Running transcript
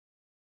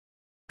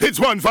It's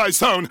one voice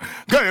sound,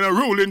 getting a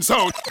ruling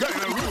sound,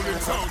 getting a ruling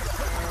sound.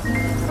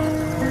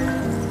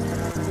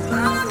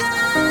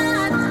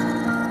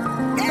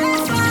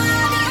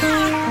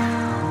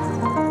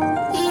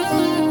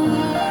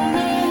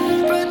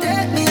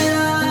 Protect me,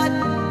 Lord.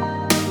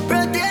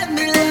 Protect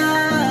me,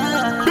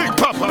 Lord.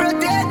 Bigpapa.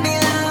 Protect me,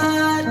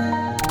 Lord.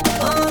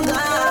 Oh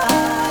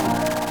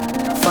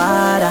God.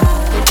 Father,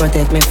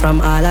 protect me from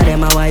all of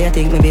them. Why you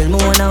think me build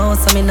my own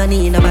house, so me no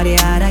need nobody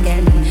hard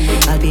again.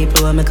 All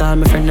people when me call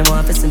me friend, them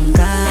office and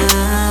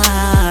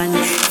gone.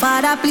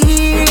 Father,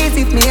 please,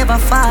 if me ever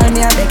fall,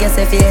 me I beg you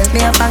say help me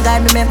up and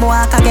guide me, make me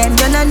walk again.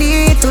 You no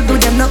need to do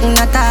them nothing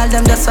at all.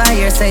 Them just why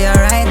you say you're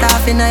right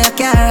off in your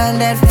car and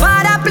then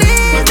Father,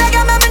 please, beg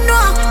you make me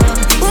know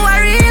who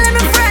are really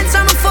my friends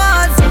and my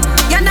foes.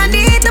 You no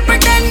need to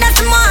pretend that's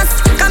a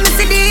must. Come and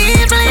see the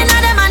evil in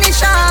them and it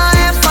show.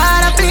 Hey,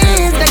 Father,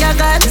 please, beg you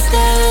God.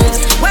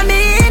 When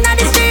me in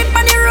the street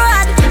on the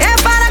road, hey,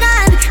 Father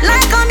God,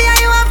 like come here,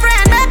 you a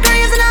friend, make me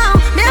reason now.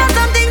 Me have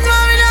some things for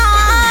me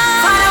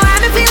now. Father, why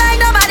me feel like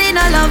nobody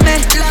no love me?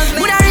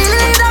 Would I really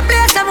leave the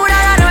place and would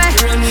I run away?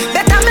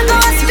 Better me go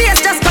a space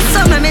just for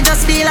some, me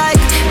just feel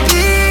like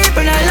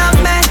people no love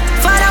me.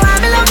 Father, why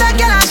me love that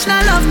girl and she no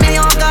love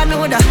me? Oh God, me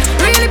woulda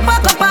really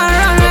pack up and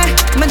run away.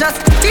 Me just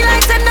feel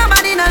like say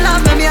nobody no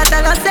love me. Me a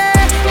tell her say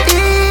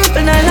people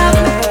no love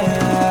me.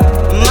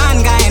 Man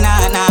guy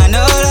nah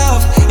no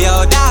love.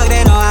 Yo dog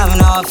they don't have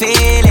no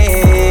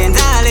feelings.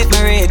 I'll let me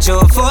reach you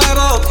for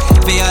book.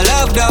 For your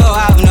love don't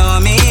have no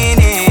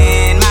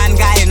meaning. Man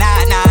guy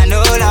nah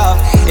no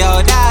love. Yo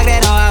dog they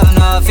don't have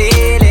no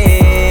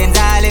feelings.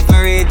 I'll let me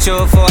reach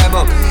you for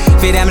book.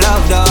 For them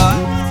love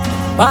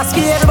though. Boss for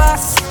every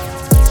boss,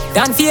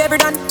 done for every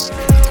done.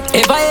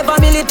 Ever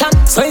militant,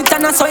 so it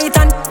and so it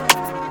and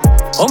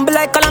humble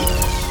like column.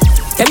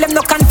 Tell them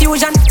no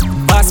confusion.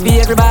 Boss for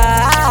every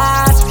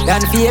boss,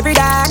 done for every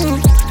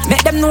done.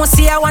 Make them know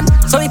see I want,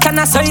 so it and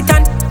so it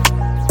and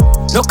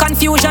no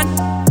confusion.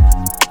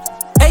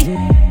 Hey,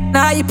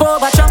 nah hip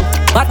over trump.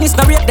 Badness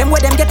no rate them where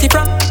them get it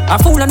from. A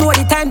fool no know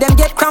the time them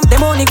get cramp.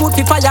 Them only good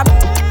for fire.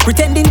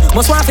 Pretending,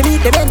 must want to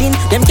meet them ending.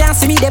 Them can't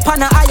see me, they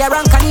pan a higher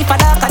rank. And if a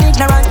dark and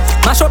ignorant,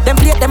 mash up them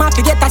plate, them have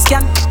to get a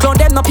scan. Clown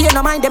them no pay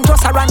no mind, them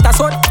just a rant. A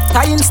sword,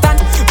 a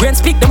instant. Brain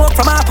speak them up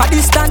from half a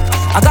distance.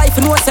 A guy if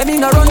you know say me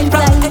no running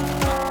plan.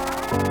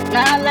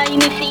 Nah lie,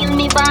 me feel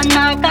me ban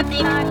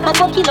narcotic.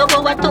 Couple kilo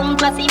go a tongue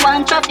plus he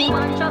want traffic.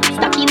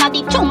 Stuck in a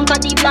the chunk of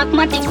the black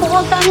matic.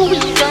 Coke and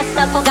we just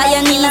a fuck.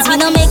 Guyanese, we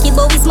no make it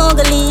but we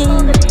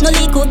smuggling. No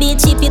liquor be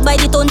cheap it by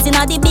the tons in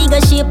a the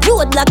bigger ship.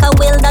 Road like a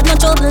well that no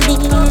trouble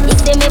deal.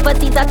 If them ever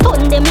see a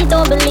ton, them me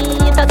double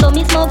it. I saw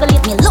me smuggle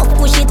it. Me love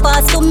push it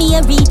past to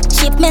Mary.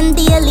 Shipment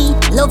daily,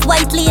 love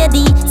white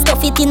lady.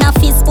 Stuff it in a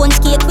fizz sponge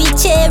cake with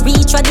cherry.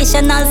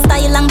 Traditional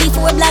style and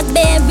before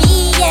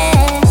blackberry,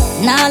 yeah.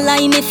 Nah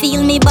lie, me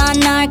feel me ban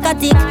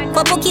narcotic.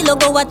 Couple kilo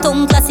go a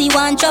tongue class he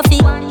want traffic.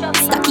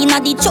 Stuck in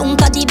a the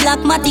chunk of the black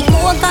matic.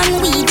 Coke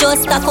and we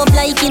just stack up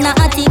like in a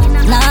attic.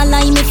 Nah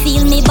lie, me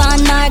feel me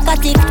ban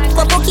narcotic.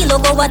 Couple kilo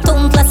go a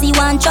tongue class he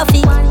want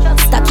traffic.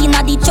 Stuck in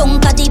a the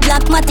chunk of the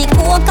black matic.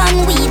 Coke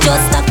and we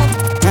just stack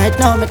up. Right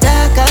now me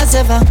talk as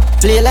ever.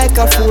 Play like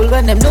a fool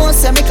when them know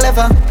say me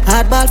clever.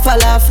 Hardball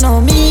fall off,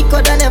 no me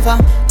coulda never.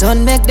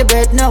 Don't make the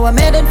bread, now I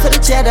made it for the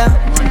cheddar.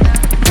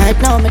 Right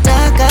now me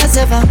talk as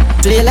ever.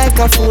 Play like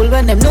a fool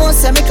when them know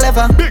say me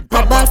clever.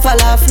 Hardball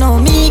fall off, no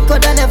me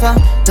coulda never.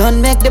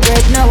 Don't make the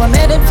bread, now I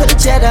made it for the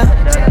cheddar.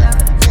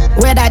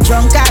 Whether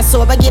drunk or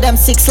sober, give them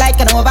six like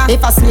an over.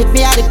 If I sneak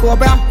me out the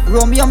cobra,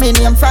 Romeo me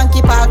name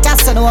Frankie Paul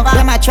Casanova.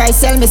 Them I try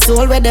sell me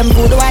soul with them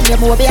voodoo and them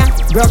obia.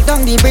 Broke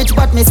down the bridge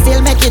but me still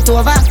make it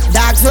over.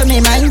 Dogs with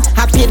me mind,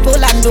 a pitbull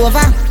and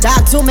dover.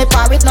 Dogs who me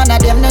par with, none of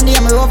them no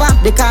name rover.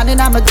 The corner in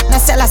my no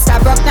sell a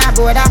star broke now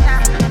brother.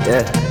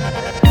 Yeah.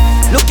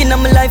 Looking at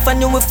my life and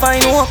you will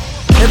find hope.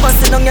 Never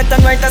sit down yet and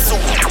write a song.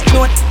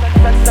 No,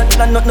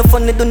 not no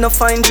funny, do no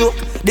fine joke.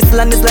 This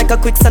land is like a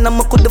quicksand and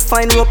I could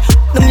find rope.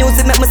 The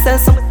music make me sell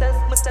some.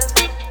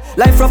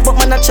 Life rough but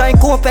man I try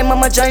cope. And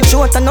mama giant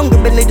short and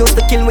hungry belly used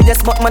to kill me.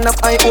 Yes but man have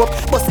high hope.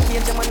 Bust the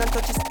cage man and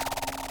touch his.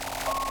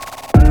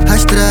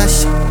 Hash to the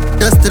hash,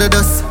 dust to the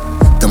dust.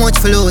 Too much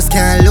for lose,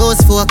 can't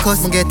lose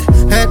focus. Me get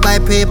hurt by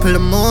people the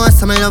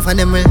most. I'm in love and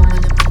them will,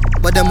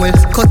 but them will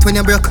cut when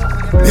you broke.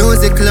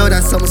 Music loud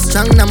and something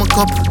strong in my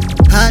cup.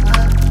 Hard,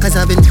 cause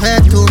I've been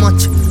hurt too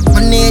much. I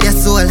need your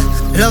soul,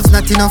 love's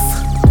not enough.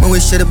 I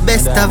wish you the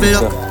best of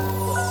luck.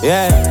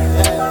 Yeah.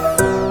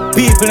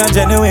 People not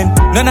genuine.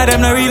 None of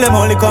them not real, them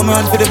only come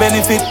around for the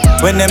benefit.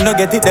 When them no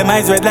get it, them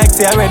eyes red like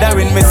say I read a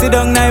ring. Me sit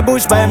down in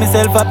bush by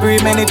myself, I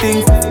pray many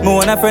things. Me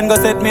want a friend go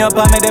set me up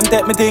and make them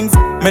take me things.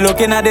 Me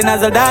looking at the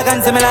nozzle dog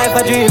and see me life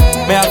a dream.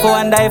 Me have to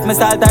wonder if me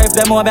salt or if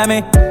them over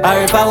me.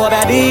 Or if I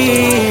over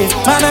these.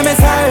 Man, I'm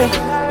sorry.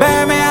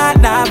 Bury me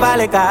heart now,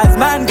 valley, cause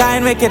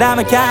mankind wicked and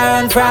me can't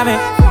run from it.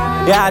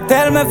 Yeah,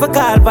 tell me for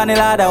call pan the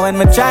ladder when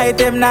me try it,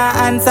 him not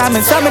answer me.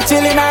 So me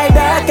chill in the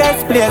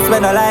darkest place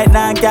when no light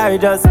not carry.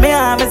 Just me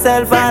and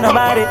myself and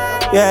nobody.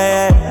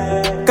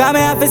 Yeah. Come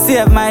here to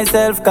save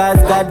myself, cause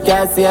God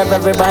can't save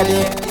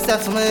everybody.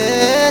 Stuff my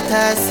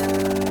haters.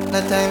 No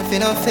time for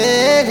no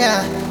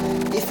failure.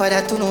 If I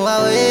that to know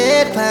I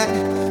wait pan,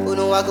 who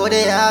know I go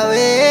there I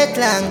wait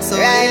long. So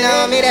right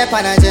now me there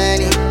on a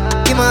journey.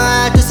 Give my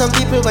heart to some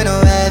people when I'm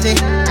heavy.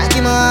 I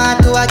give my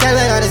heart to a girl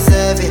when I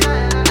deserve it.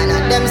 And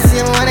at them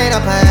same one end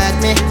up at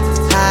me.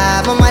 Ah,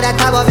 my mother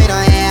top of me no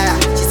hair.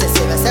 She said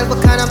save yourself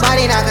because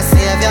nobody not gonna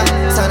save you.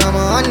 So no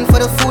more hunting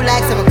for the fool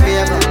like some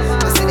craver.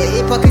 I see the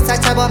hypocrites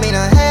a chat about me no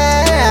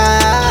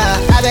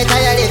hair. I better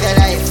you live your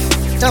life.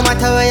 No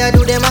matter where you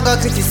do, them I go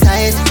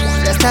criticize.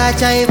 Just start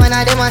jive and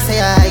them I say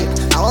hi.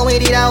 And when we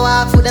did a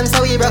walk for them,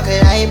 so we broke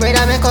it. I bread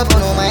and make up on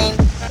no mind.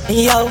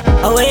 Yo,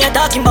 what you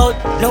talking about?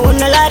 No one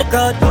like the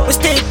crowd. We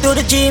stick to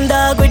the gym,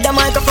 dog, with the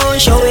microphone.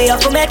 Show we have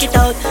to make it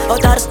out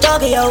of the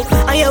story, yo.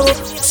 And yo,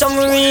 some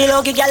real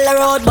okay gal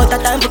road, but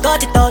that time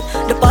forgot it out.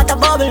 The pot a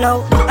bubble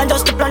now, and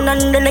just the plan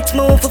on the next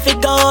move to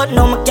figure out.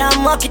 No, I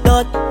can't mock it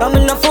out. I'm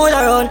in a fool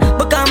around,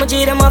 but I'm a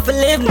G, them off a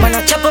live. Man,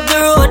 I chop up the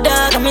road,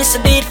 dog, I miss a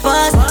beat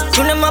fast.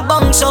 Tune in my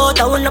bounce out,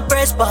 I wanna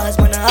press pause.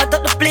 Man, I hot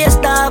up the place,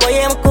 dog, but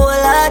yeah, I'm a cool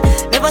lad.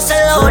 Never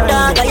sell out,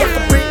 dog, I have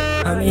to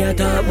breathe. I'm here to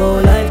talk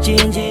about life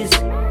changes.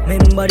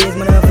 Remember days,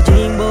 man, I have a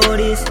dream about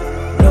this.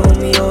 Know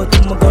me out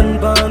to my gun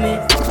for me.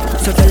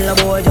 So tell a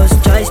boy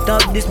just try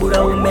stop this. But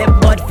I will make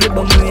bad flip,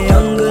 but me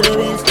younger the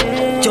best.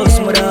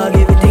 Just my dog,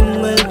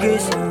 everything will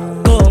kiss.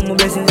 Come my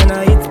blessings and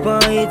I hit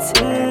for hits.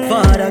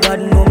 Father God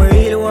know me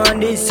really want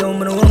this. So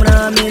me know what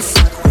I miss.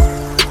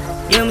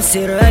 Yeah, me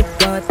see the right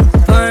path.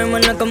 Far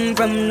man I come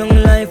from,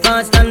 long life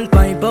fast. And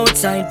pipe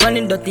outside, pan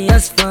in dirty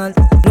asphalt.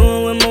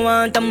 Know when I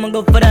want, I'ma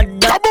go for that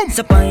dot.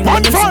 So fine,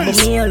 when them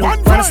see me, I look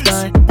for the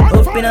star.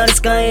 Up in the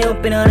sky,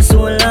 up in the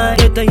soul line.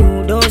 Get to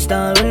you, don't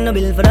start, when I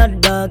build for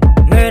that dog.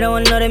 Murder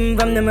one of them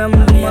from them ram.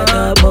 Me I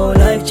talk about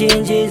life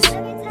changes.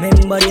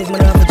 Remember days,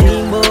 man, I have a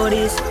dream about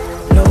this.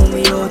 Know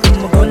me out to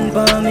my gun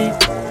for me.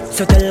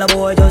 So tell a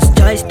boy just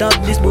try stop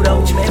this, but I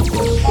will make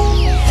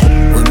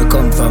where me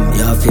come from,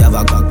 you have to have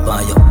a cock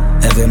on you.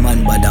 Every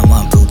man bad and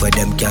want prove what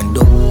them can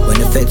do. When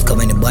the feds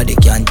come, anybody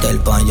can't tell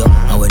on you.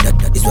 And when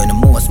that is when the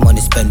most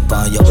money spent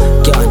on you.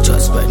 Can't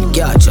trust friend,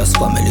 can't trust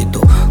family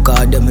too.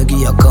 Cause them me give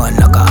you a con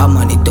like a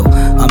harmony too.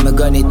 And me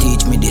granny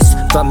teach me this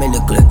family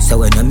clip. So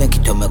when I make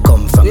it to me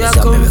come from this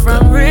America. We come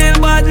from real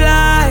bad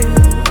life.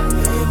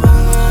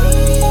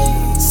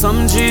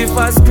 Some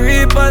G-fast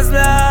creepers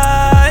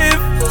life.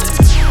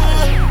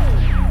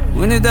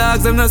 When the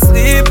dogs them not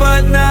sleep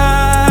at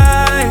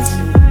night.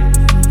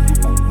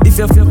 If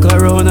you fuck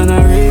around on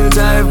a real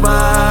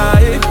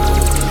drive-by,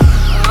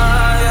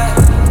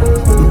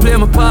 we play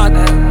my part.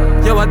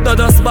 Yo, I do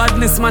us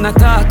badness man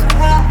attack.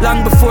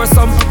 Long before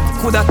some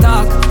could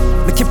attack.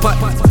 Me keep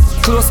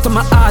it close to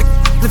my heart.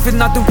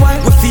 Living at the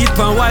wild, we feed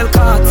from wild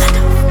cards.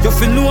 You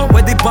feel know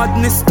where the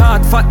badness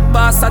start. Fat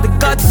boss are the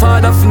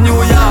godfather of New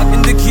York.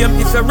 In the game,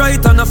 if you're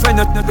right on a friend,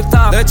 not the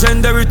top.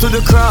 Legendary to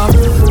the crowd.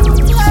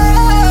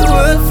 The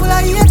world full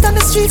of hate on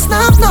the streets,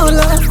 now no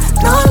love,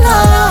 no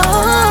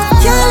love.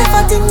 Can't live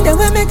a thing that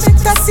will make it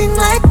to sing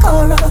like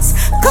chorus,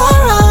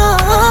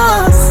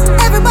 chorus.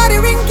 Everybody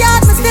ring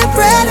God, me still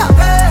pray up.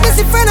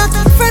 Missy friend, I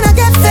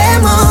get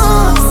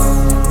famous.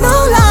 No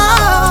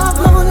love,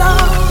 no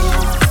love.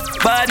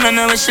 Bad man,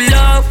 I wish you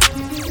love.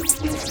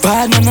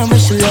 Bad man, I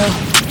wish you love.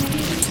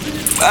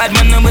 Bad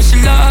man, I wish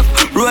you love.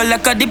 Roll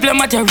like a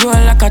diplomat, you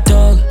roll like a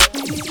dog.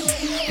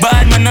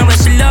 Bad man, I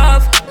wish you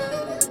love.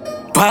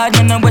 Bad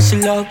man, I wish you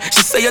love.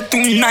 She say you're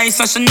too nice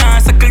and she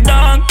not suckle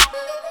down.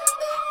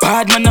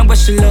 Bad man, I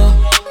wish you love.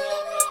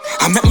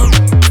 I make my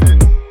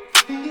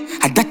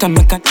and that I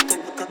make a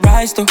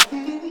rise to.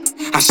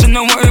 And she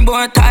no worry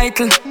about her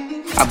title.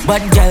 A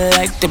bad girl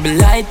like to be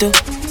lied to.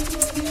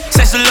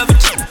 Say she love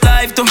it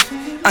life too.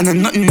 And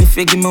I'm nothing if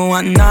you give me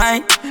one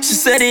night. She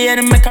said he had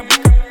to make her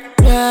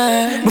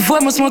before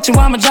I smoke you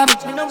want my job.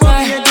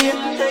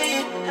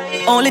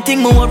 Only thing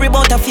me worry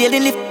about a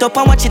feeling lift up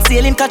and watch it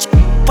sailing catch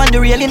on the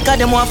railing cause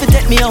them want to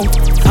take me out.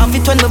 Have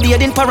it when me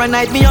bearding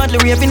paranoid me hardly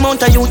raving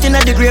mount a youth in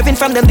the graving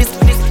from them this.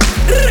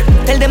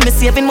 Tell them me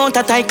saving mount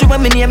a title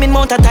when me naming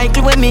mount a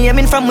title when me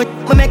aiming from me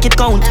make it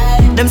count.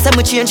 Them say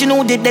me change you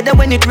know did that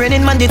when it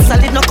raining man did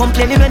solid no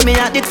complaining when me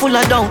heart did full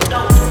of doubt.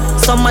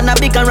 Some man a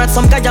big and rat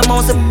some guy a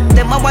mouse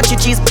them a watch it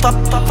cheese pop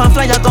and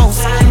fly a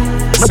guns.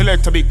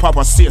 Select a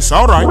Bigpapa Strickly,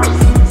 alright.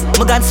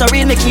 My God so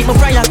real me keep my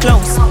prayer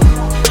close.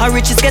 How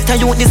riches get a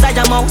youth desire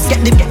mouse.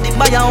 Get the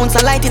buy a ounce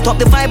I light it up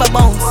the vibe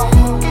bounce.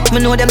 Me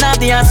know them not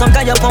the ass some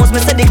guy a bounce. Me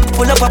say they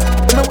full up.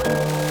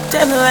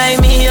 Tell me why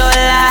me oh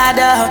lad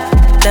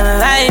tell me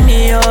why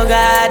me oh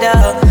God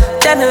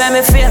tell me why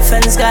me fear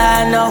friends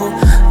God no.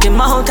 The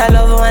amount of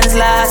loved ones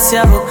lost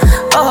yo.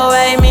 Oh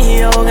why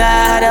me oh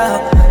God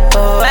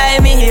oh why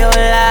me oh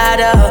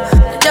lad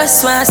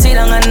just wanna sit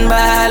down and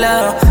ball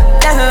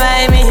tell me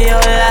why me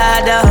oh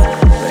lad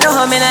know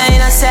how me not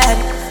innocent.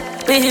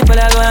 People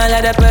are going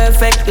like the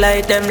perfect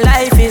light. Them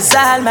life is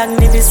all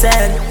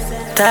magnificent.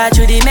 Thought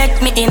you did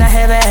make me in a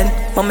heaven,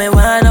 but me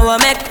wanna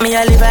what make me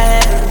a live a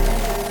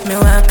hell. Me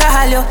wanna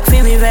call you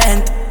for me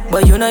rent,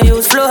 but you know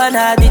use flow and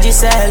how did you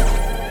sell?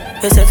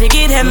 You say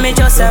forget him, me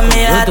just send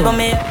me heart for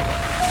me.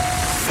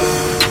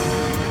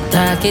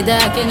 Darky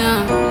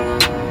now,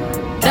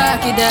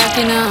 Darky,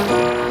 darky now.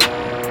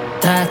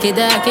 Darky,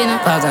 darky now.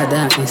 Fog of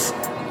darkness.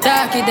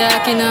 Darky,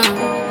 darky now.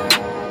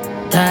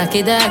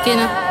 Darky, darky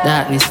now.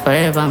 Darkness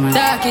forever, man.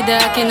 Darky,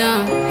 darky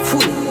now.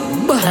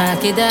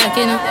 Darky,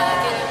 darky now.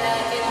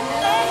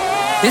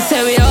 They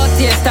say we out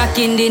here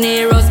stacking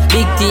dineros.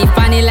 Big teeth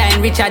on the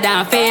line, richer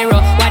than Pharaoh.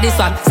 What is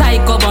what?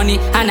 Psycho bunny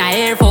and a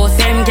Air Force,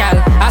 same gal.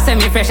 I say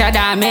me fresher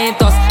than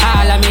Mentos.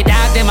 All of me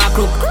dog, them a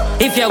crook.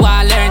 If you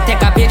want learn,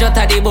 take a page out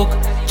of the book.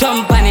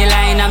 Jump on the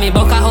line and me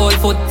buck a whole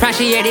foot. From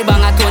she hear the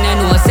bang a tone, you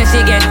know, say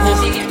she get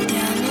hooked.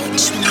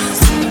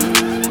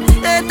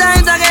 The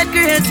times I get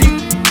crazy.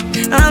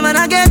 Man,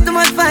 I get too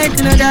much fight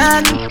in the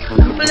dark.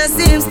 Well, it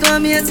seems to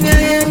amaze me,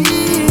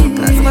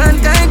 cause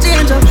mankind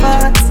change up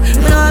fast.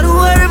 Me don't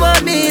worry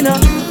about me, no.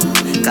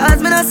 Cause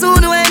me not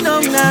soon went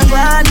down and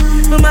bad.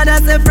 My mother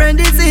said friend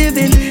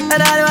deceiving,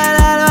 and all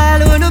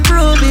while wanna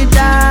prove it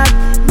that.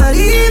 But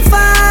if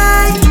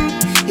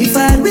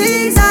I had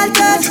wings, I'd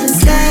touch the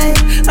sky.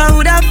 I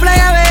would have fly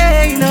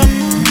away, you know,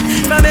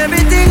 from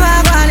everything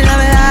I've got in my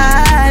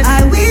life.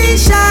 I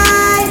wish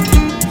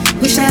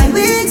I had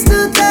wings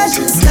to touch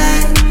the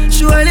sky.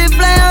 Surely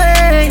fly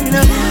away, you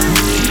know,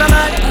 from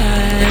my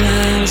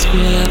islands,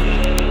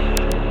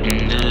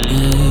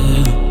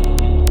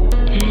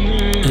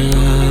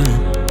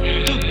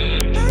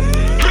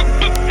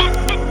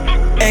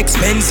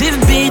 Expensive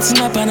beats in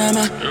my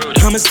Panama.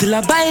 I'ma still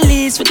a buy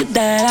leads with the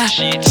dollar.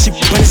 Ship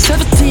on the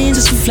 17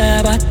 just to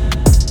fly back.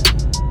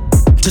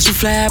 Just to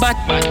fly back.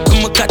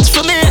 I'ma catch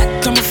for me,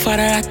 I'm a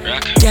father rack.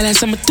 Girl, and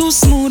some too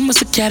smooth,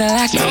 must a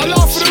Cadillac. Now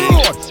love for the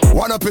road.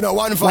 One up in a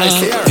one voice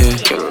here.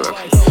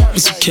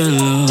 Must a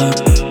killer.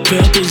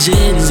 Purple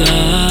jeans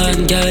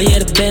on. Girl, yeah,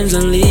 the Benz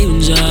and leaving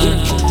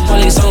job.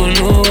 Police don't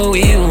know what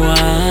we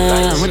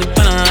want. When the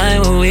pan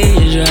line, what we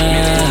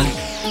drive.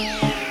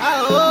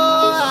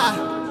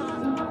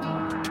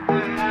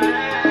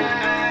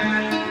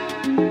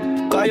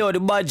 Yo, the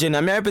budget,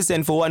 I'm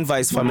represent for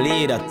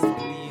OneVoiceFamily. That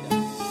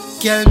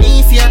Girl,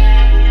 me if ya,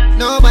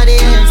 nobody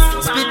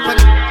else. Spit on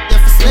it, you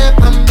fi slip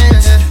on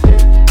melt.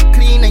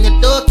 Clean and you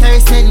don't carry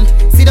scent.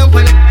 Sit down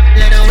on it,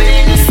 let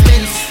away the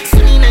spins.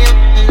 Swing on you,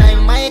 like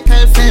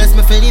Michael Phelps.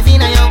 Me feel live in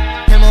on you,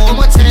 tell me how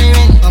much I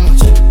rent.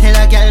 Tell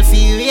a girl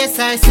fi raise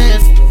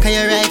herself, cause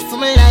you right for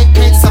me like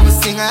pets. So me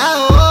sing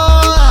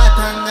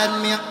thank God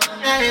me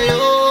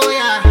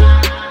hallelujah.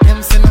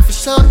 Them say me fi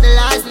shout the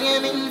last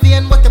name in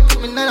vain, but you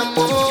put me on a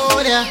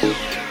mode, yeah.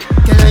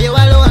 Girl, you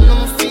alone, no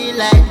me feel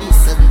like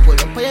this. Pull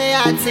up on your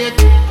yard, say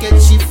get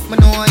shift. Me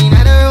know in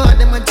the road,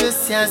 them a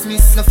just as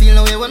miss. No feel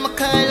no way when me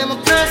call them a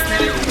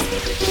personal.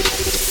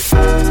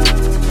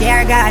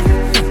 Dear God,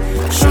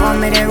 show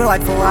me the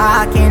road for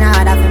walking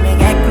hard after me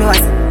get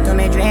close to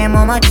me dream.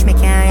 How much me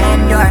can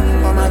endure,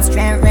 how much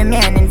strength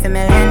remaining for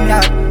me land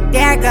out.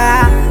 Dear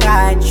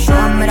God,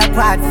 show me the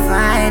path for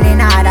finding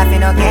hard after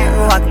no get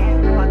rogue.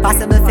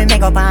 Possible for me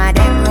go on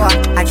them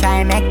road. I try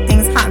and make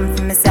things happen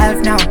for myself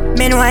now.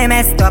 Me know I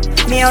messed up.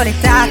 Me only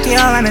talk to you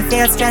when me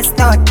feel stressed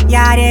out.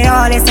 Yeah, the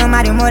only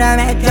somebody woulda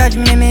make judge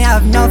me. Me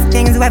have enough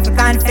things where to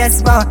confess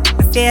about.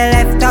 I feel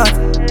left out.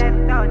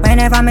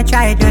 Whenever me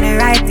try to do the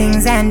right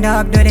things, end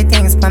up do the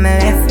things for me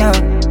left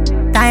out.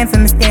 Time for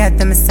me stay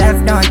to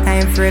myself down.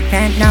 Time for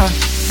repent now.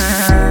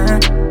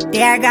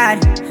 Dear God,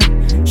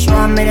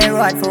 show me the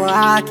road for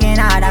walking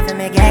hard after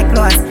me get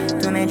close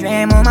to me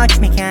dream. How much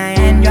me can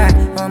endure,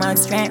 how much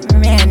strength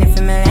remaining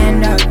for me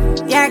land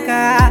out. Dear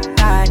God,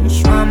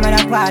 show me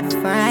the path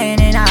for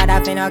finding hard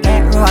after no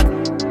get rogue.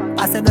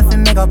 Possible for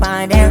me go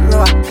on that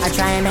road. I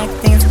try and make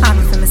things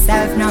happen for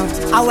myself now.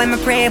 I when me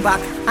pray back,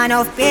 I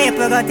know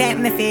people go take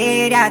me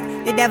for that.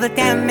 The devil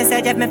tell me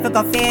say Jeff me for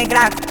go fake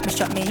like. Me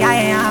shut me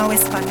eye and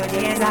whisper to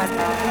Jesus.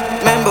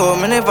 Remember,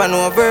 me never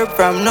know a verb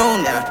from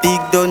noun. Big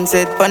done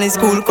said pan his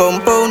school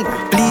compound.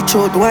 Bleach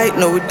out white,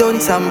 now we done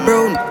some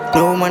brown.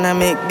 No man I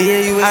make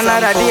beer, you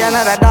another day,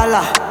 another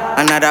dollar.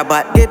 Another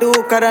bat get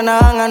hooked and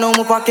a hanger. Now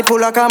my pocket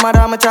full of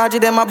camera, me charge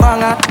them a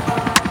banger.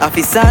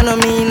 Officer no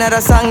me,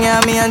 another song, yeah.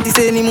 Me auntie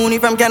say any money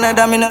from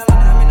Canada, me no.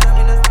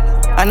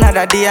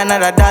 Another day,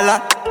 another dollar.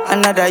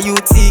 Another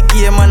UT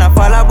game, man, I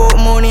fall about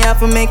money. I have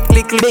to make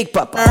click.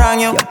 Bigpapa around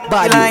you,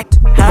 bad line.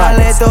 I'll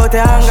let out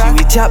the hunger. She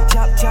will chop,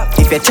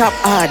 if you chop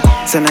hard.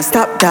 So now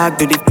stop dog,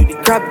 do the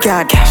crap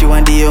card. She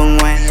want the young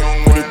one,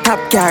 do the top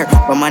card.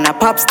 But man, a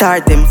pop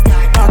star, them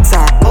box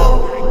are.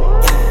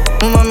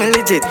 Mama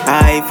legit,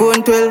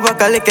 iPhone 12, I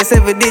call like a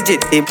 7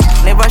 digit.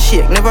 Never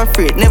shake, never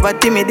afraid, never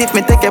timid. If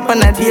me take up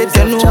on a date,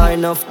 you know. Try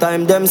enough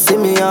time, them see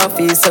me off,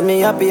 see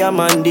me happy, I'm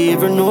on the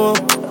even know.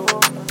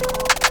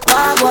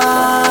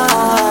 Wagwan.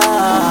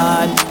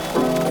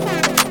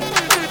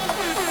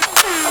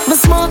 Me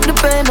smoke the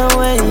pain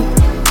away.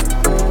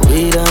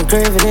 We don't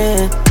crave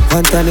it.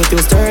 One time it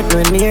was hurt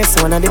when me hear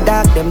someone of the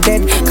dark, them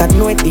dead. God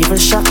know it even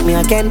shock me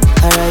again.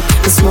 Alright,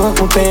 me smoke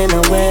my pain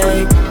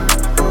away.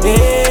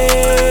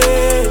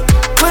 Hey.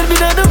 When me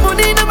not the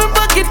money in my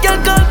pocket,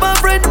 can't call my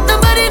friend.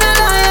 Nobody not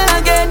lie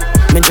again.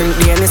 Me drink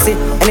the Hennessy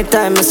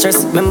anytime I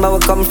stress. Remember we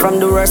come from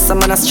the worst, I'm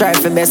gonna strive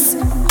for best.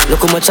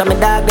 Look how much of me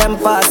dog them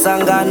pass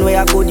and gone.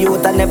 Where a good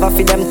youth and never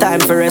feed them time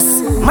for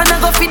rest. Man I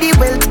go for the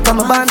wealth, come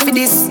a band for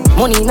this.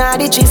 Money na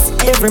the cheese,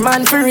 every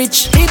man for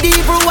rich. Me the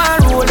evil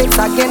one Rolex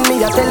again.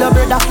 Me a tell your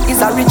brother,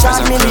 is a rich as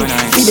me.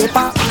 Be the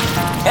pa.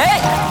 Hey.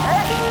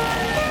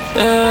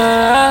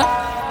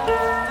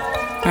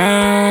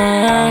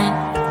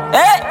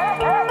 Hey.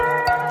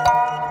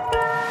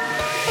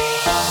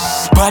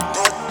 But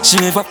she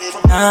never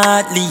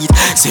not lead.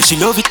 Say she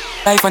love it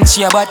life and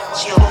she a bad.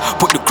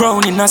 Put the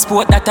crown in a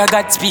sport that I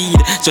got speed.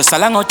 Just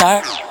along out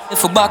her.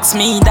 If you box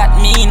me, that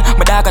mean.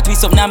 My dog a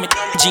twist up now me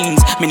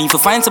jeans. Me need to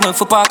find someone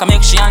for park and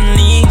make she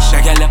unleash. A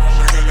girl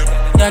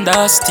and a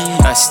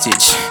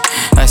hostage.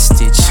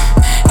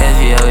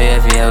 Heavy,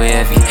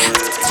 heavy.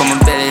 For my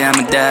belly and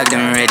my dog,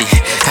 them ready.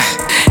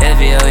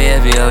 Heavy.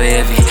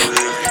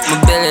 My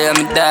belly and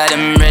my dog,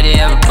 them ready.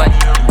 Everybody,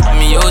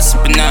 me yo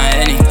sippin' on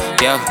any.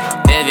 Yo,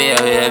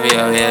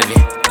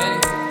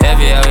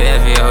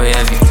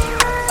 heavy.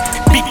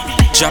 Big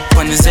drop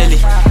on the zelly.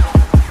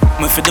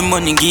 Me for the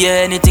money, give you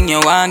anything you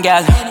want,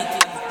 girl.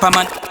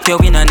 Paman, you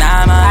win a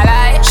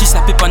normal. She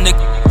slap it on the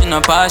in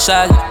a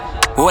partial.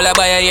 All I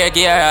buy a ear,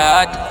 give her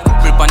a heart.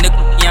 Grip on the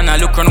and I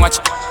look and watch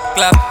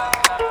clap.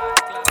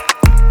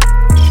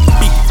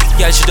 Big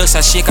girl, she does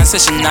a shake and say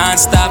she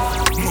non-stop.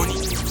 Money.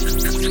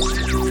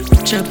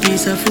 Chop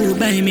piece of food,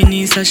 buy me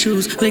knees and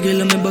shoes.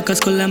 Regular me buckers,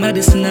 call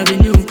Madison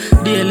Avenue.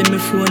 Daily me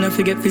phone, I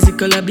forget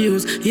physical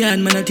abuse. Yeah,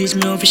 man, I teach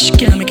me how fish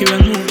can't make it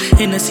wrong move.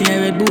 Hennessy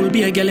and Red Bull,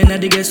 be a girl in a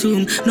guest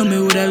room. No me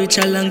woulda reach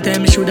a long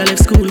time, me shoulda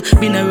left school.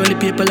 Been a roll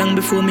paper long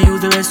before me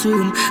use the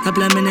restroom. I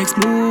plan my next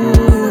move.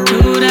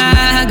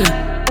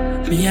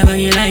 Me have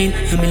a line,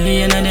 a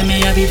million of them me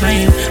have be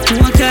fine.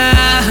 Walker,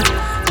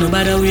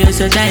 nobody waste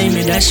your time.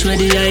 Me dash with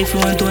the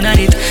iPhone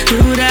tonight.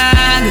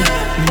 Dog,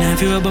 me not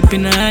feel rub up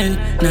in the aisle.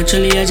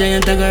 Naturally a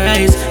giant I go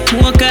rise.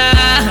 Walker,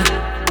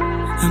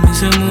 I'm a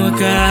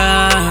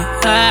walker.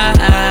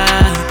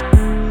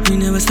 We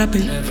never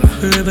stopping,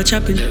 forever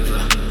chopping.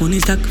 Money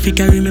stack, fi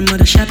carry me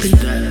mother shopping.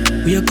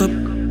 Wake up,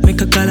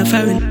 make a call a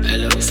foreign.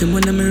 Same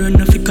one that me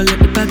run, fi collect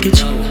the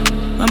package.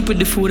 Man put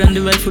the food and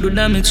the right for the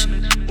damage.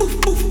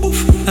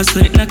 I saw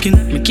it knocking.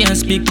 Me can't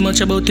speak much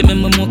about it,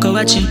 remember Mocha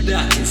watching.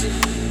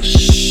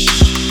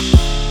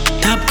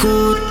 Top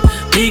coat,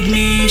 big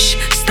niche,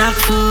 stock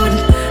food,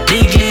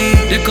 big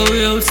league. Look how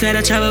we outside,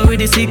 I travel with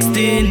the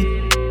 16.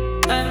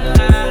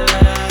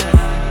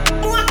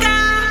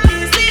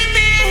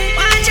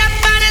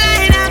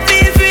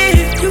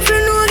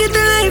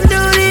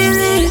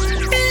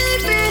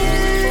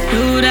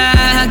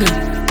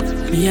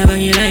 Me have a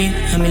line,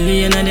 a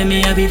million of them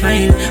me have be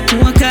fine.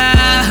 Walker,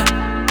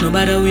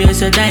 nobody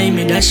waste your time.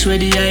 Me dash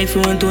with the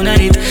iPhone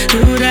tonight.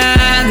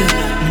 Dog,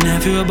 me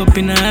not feel rub up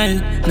in the aisle.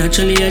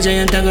 Naturally a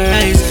giant I go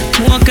rise.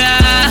 Walker,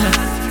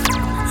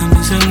 I'm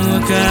a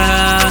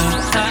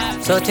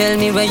walker. So tell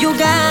me where you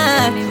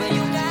gone.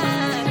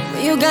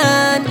 Where you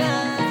gone?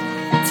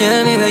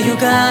 Tell me where you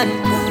gone.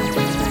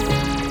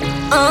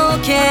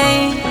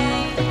 Okay.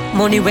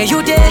 Money where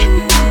you there?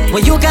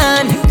 Where you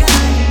gone?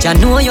 Ya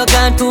know you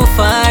gone too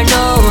far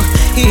now.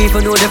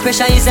 Even though the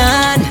pressure is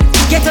on.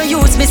 Get a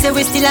youth, me say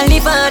we still a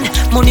live on.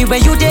 Money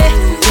where you there?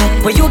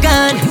 Where you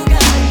gone?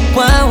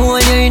 One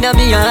hold you in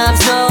my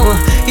arms now.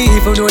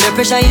 Even though the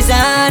pressure is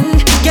on.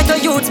 Get a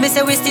youth, me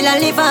say we still a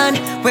live on.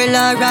 Well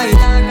alright.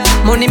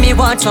 Money me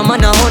want from on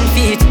our own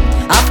feet.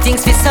 Have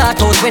things we start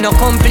out when not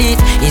complete.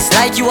 It's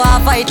like you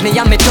avoid me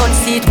and me don't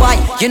see it.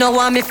 Why? You know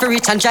want me for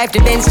rich and drive the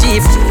Benz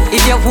Jeep.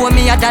 If you owe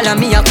me $1,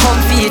 me a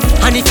compete.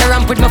 And if you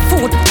ramp with my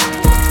food,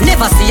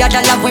 never see a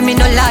dollar when me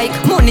no like.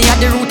 Money at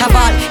the root of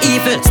all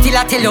evil. Still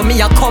I tell you me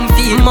a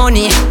comfy.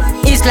 Money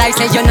is like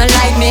say you no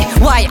like me.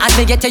 Why? As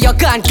me get to your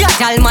gun, God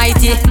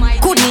almighty.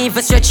 Couldn't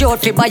even stretch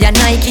out fi buy a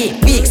Nike.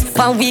 Weeks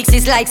upon weeks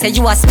is like say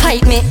you a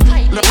spite me.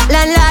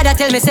 Landlord I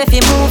tell me say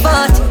fi move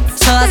out.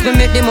 So as me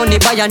make the money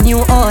buy a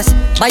new house.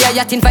 Buy a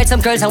yacht, invite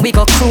some girls and we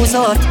go cruise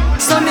out.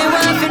 So me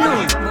want fi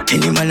know.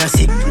 Any man I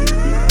see,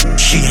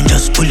 she ain't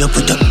just pull up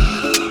with her.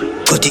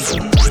 Cut it,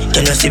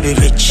 tell her she be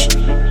rich.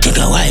 Take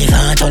a wife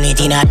and turn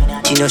it in her.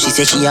 She know she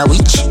say she a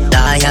witch.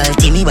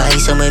 Loyalty me buy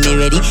some when me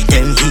ready.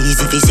 Them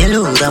easy fi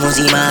sell out a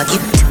Muzi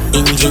market.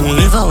 Engine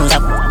revolve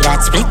up,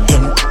 that split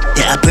them.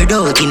 They are spread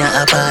out in a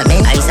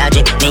apartment. I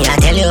suggest me I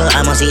tell you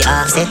I must see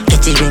offset.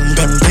 Get it ring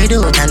them spread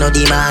out and know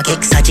the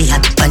market. Sachi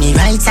hat on the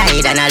right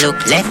side and I look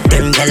left.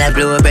 Them tell her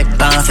blow bread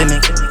pan for me.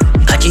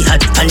 Sachi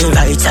hat on the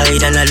right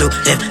side and I look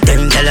left.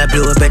 Them tell her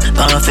blow bread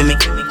pan for me.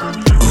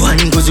 One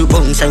goes to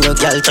bounce and your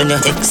girl turn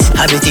your ex.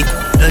 Habit it,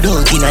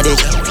 don't in a day.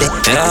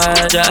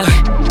 Yeah.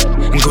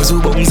 Goes to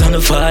bounce on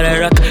the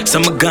father rock.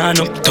 Some gone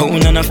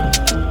uptown and a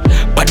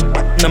bad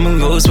I'm a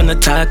rose when I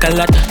talk a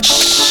lot.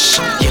 Shh.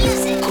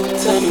 Good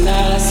time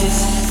losses.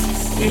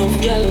 No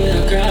girl with a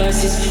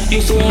crosses.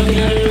 Used to have in a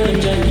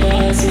range and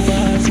passes.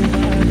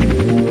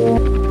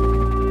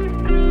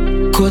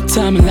 Good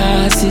time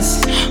losses.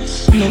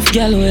 Enough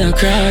gal with a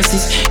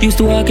crosses. Used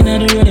to walk in on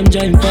the road, them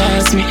driving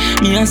past me.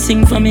 Me and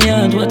sing for me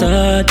heart, what a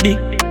heartbeat.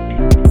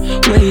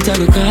 way it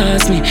go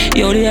cost me.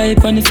 Yo, the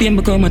hype and the fame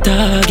become a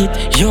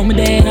target. Yo, me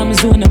there and I'm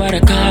zone, nobody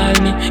call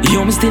me.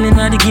 Yo, me still in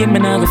the game,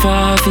 and I go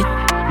forfeit.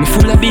 Me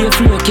full of beer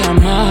flow,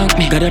 can't mark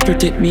me. Gotta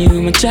protect me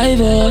with my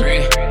driver.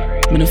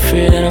 I'm not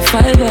afraid of a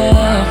fiber.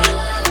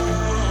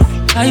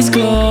 Eyes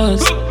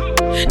closed.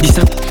 This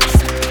a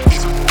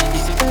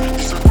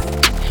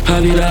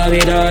Hobby,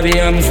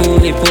 I'm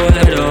fully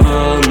pulled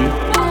on.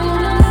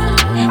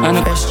 And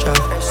a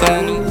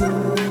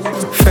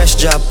fresh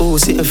job, ooh,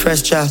 sitting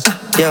fresh job.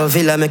 Yo,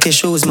 Villa make your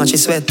shoes match your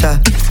sweater.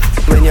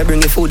 When you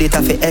bring your food, it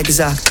have it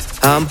exact.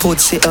 I'm put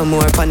sitting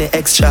more upon the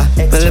extra.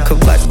 Me look a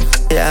bad,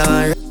 yeah,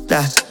 I'm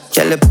that.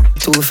 Girl,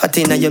 too fat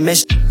in your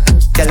mesh.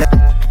 Girl,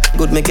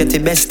 good make it the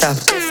best stop.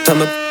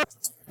 Stomach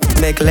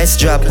make less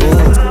drop,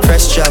 ooh.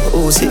 Fresh job,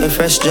 ooh, sitting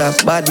fresh job.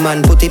 Bad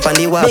man, put it on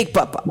the wall.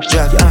 Bigpapa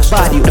drop,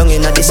 bad you down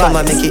in the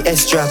summer, make it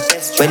S drop.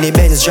 When the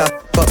Benz drop,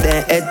 up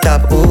then head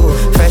top, ooh.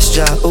 Fresh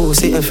job, ooh,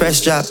 sitting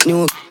fresh job.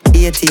 New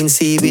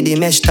 18C with the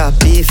mesh top.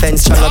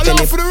 Defense strong up in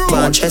the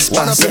one chest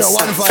pass.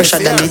 Fresher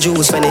than the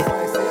juice when it.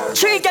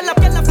 Three girl up,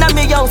 now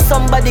me yo,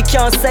 somebody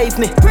can't save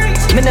me.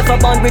 Me never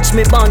born rich,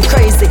 me born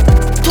crazy.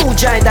 Two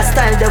giant that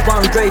style, they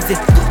want gravy.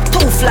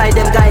 Two fly,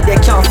 them guy, they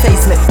can't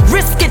face me.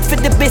 Risk it for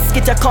the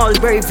biscuit, I call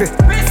bravery.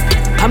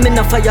 I'm in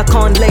a fire,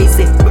 can't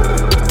lazy.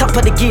 Top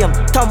of the game,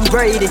 Tom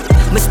Brady.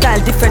 My style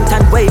different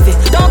and wavy.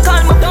 Don't call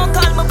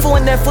my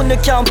phone, that phone, you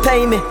can't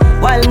pay me.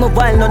 While no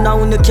one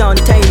can't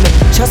tame me.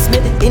 Trust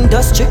me, the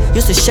industry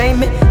used to shame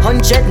me.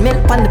 100 mil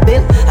on the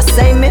bill, I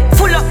say me.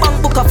 Full up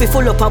on book coffee,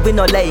 full up and we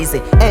no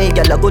lazy. Hey,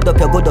 girl, good up,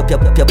 you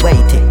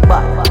waiting.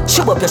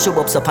 Show up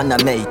up and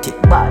I mate it.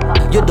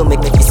 You don't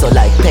make me feel so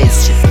like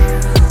pastry.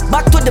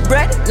 Back to the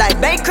bread,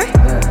 like bakery.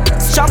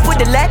 Strap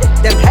with the lead,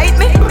 them hate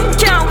me.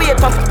 Can't wait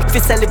for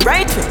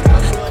celebrate me.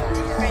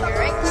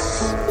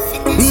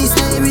 We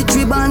stay rich,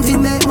 we born fi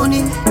make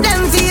money.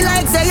 Them feel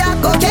like say I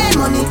cocaine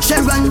money.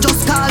 Sharon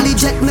just call it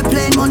jet me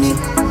plain money.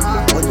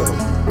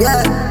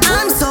 Yeah,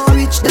 I'm so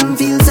rich, them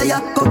feel say I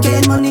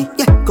cocaine money.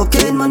 Yeah,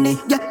 cocaine money,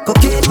 yeah,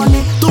 cocaine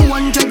money.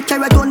 200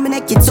 carat on me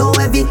neck, it's so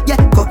heavy. Yeah,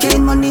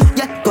 cocaine money,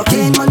 yeah,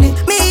 cocaine money.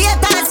 Me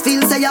haters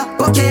feel say I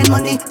cocaine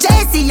money.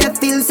 JCF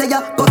feel say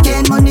I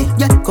cocaine money.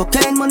 Yeah,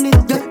 cocaine money,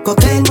 yeah,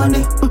 cocaine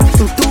money.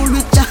 Too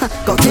rich,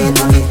 cocaine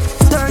money.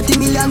 30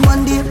 million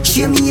one day,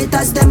 share me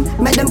haters them,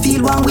 make them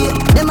feel one way.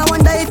 Them I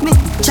wonder if me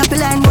chop a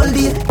line all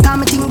day.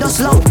 Time me think just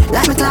slow,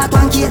 like me clock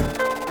 1K.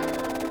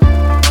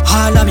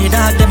 All of me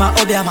dog, them a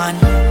obia man,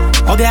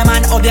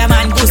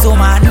 guzo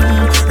man.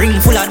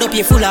 Ring full of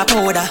dopey, full of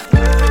powder.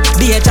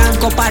 Be a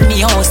junk up on me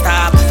house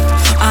top.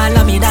 All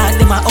of me dog,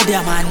 them a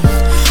obia man,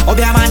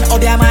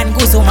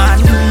 guzo man.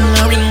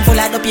 Ring full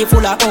of dopey,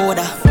 full of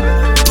powder.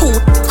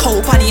 Toot, cow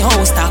on the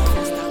house top.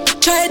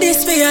 Try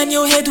this way on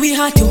your head, we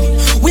had to.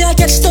 We a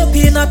get stuck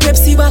in a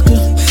Pepsi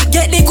bottle.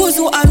 Get the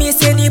guzu and me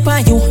send it by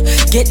you.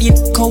 Get the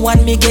cow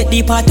and me get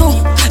the pato.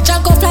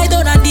 Janko fly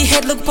down and the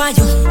head look by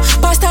you.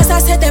 Pastors I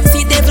said them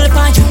see devil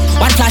by you.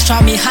 One flash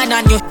from me hand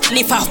and you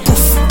lift off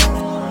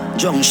poof.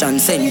 Junction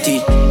senti.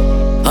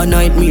 A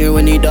nightmare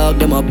when the dog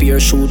them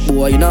appear. Shoot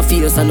boy in a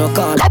face and a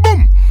car.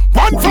 Kaboom!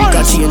 One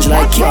got change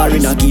like car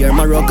in a gear.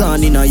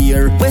 Moroccan in a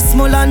year.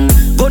 Westmoreland,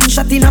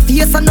 gunshot in a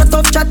face and a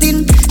tough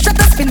chatting. Shut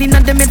a spinning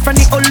at them head from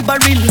the old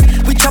barrel.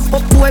 We chop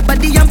up boy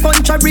body and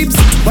punch a ribs.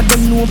 What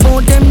them know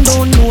about them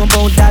don't know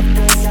about that.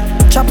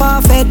 Chop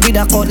off head with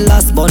a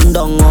cutlass. Bun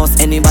down us,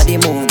 anybody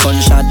move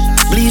gunshot.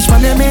 Bleach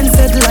from them men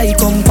set like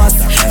compass.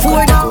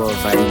 For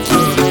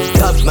the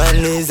top man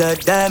is a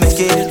damn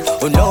kid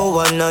who no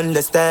one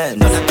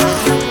understands.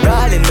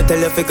 Brawling me tell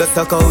you figure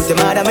suck out the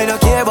mother. Me no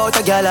care about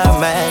a girl or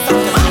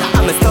man.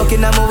 I'm stuck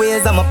in my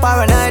ways, I'm a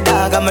paranoid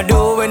dog. I'ma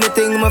do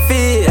anything I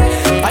feel.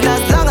 And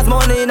as long as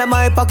money in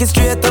my pocket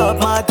straight up,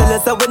 my tell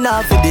us I would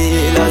not for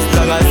deal. As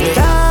long as me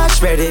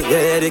cash ready,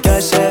 yeah, the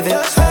cash heavy.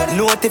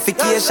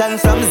 Notification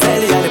from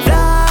Zelly and the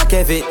black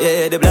heavy,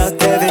 yeah, the black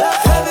heavy.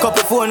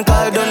 Couple phone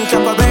call done,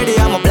 chop already.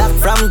 I'm a black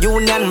from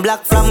Union,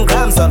 black from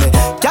Grams. So me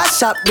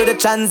cash up do the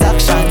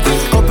transaction.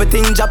 Couple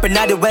things dropping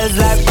out the wells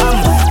like bam.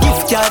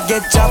 Gift card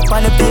get chopped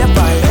on the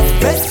paper.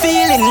 Best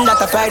feeling that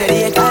a Friday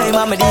daytime.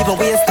 I'ma even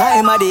waste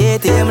time at the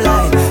ATM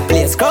line.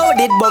 Place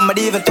crowded, but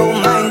me even to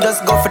mine.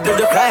 Just go for do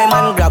the crime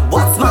and grab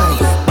what's mine.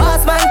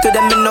 Boss man to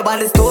them in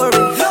nobody's story.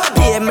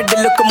 Pay me the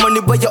look of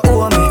money but you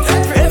owe me.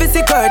 Every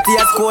security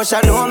a squash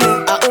know me.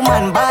 A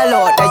woman ball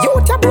out, a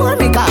youth a bore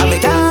me. Call me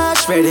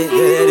cash ready,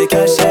 yeah, the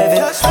cash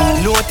heavy.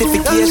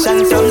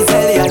 Notification from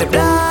Zelly and the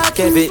black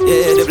heavy,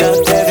 yeah, the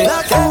black heavy.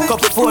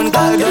 Couple phone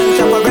call done,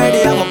 chop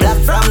already. I'm a black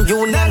from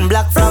Union,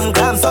 black from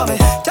Grams. So me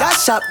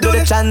cash up, do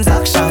the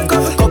transaction.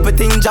 Couple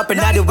things dropping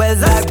out the wells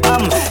like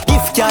bam.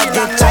 Gift card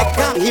get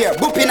checked. Here,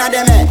 boop inna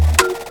them head.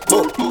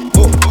 Boop, boop,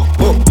 boop,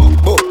 boop,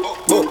 boop,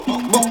 boop,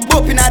 boop,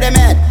 boop inna them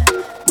head.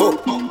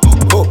 Boop, boop,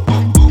 boop,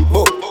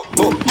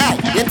 boop. Hey,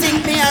 you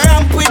think me a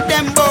ramp with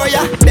them boy?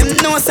 Yeah? Them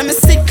know say me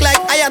sick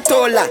like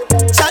Ayatollah.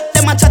 Chat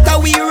them a chatter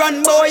we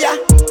run boy. Yeah?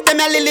 Them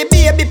a lily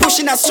baby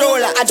pushing a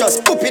stroller. I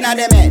just boop inna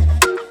them head.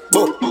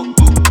 Boop, boop,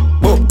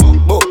 boop,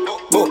 boop,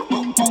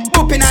 boop,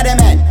 boop inna them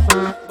head.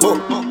 Boop,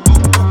 boop,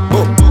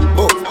 boop,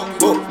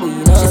 boop,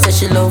 boop. She said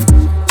she love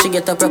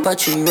get a proper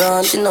 3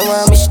 round. She know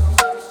want me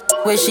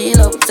where she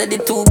love, said the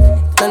two.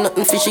 No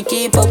nothing for she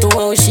keep up to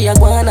how she a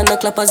gwan and a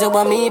clap as you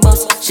want me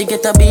boss. She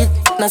get a beat,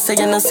 not say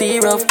you no see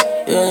rough.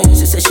 Yeah,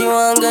 she say she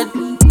want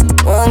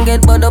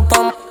get bud up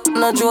on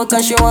no joke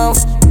and she want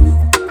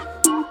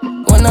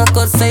when I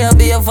cut say I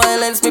be a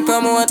violence me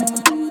promote.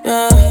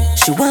 Yeah,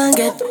 she want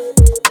get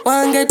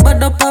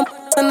bud up on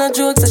no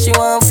joke so she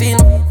want feel.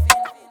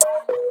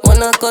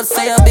 When I cut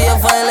say I be a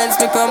violence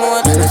me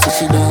promote. Never say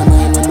she don't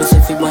mind when me say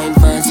fi wine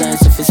fast or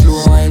say fi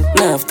slow wine.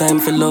 Now have time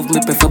for love me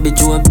prefer be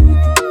joke.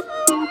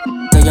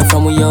 Tell you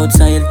from we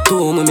outside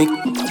too me make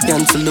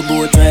cancel the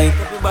boat ride.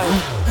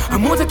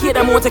 I'm motorcade.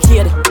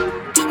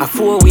 A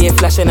 4-way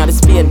flashing out the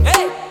Spain.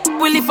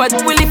 We live for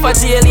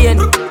alien.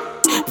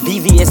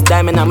 VVS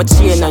diamond on my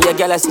chain. Now your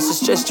girl I see she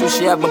stressed you,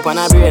 she have me on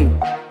her brain.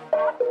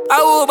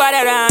 Oh,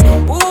 bother around.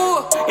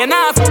 Ooh, you're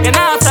not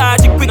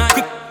charge quick.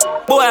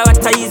 Boy,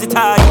 what a easy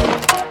target.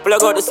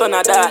 Plug out the sun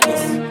of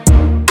darkness.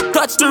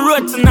 Touch the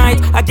road tonight.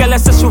 A girl I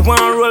say she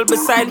want roll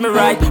beside me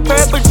right.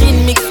 Purple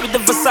jean mixed with the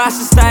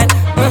Versace style.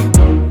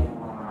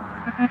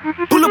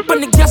 Pull up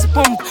on the gas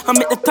pump. I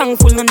make the tank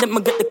full and then I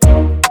get the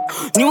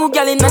new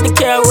gal in the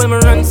car when me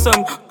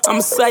ransom. I'm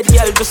a side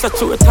gal just a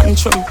throw a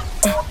tantrum.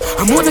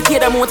 I'm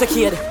motorcade.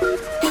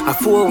 A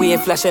 4-way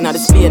flashing out the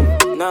Spain.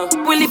 No.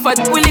 We live for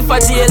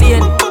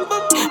alien.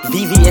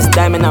 VVS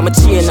diamond on my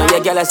chain. Now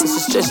your gal I see she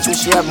stressed you,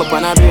 she have me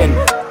on her brain.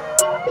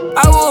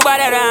 Oh,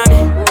 bother around.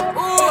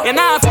 You're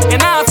not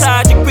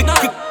charge quick.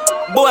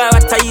 Boy,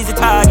 what a easy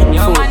target.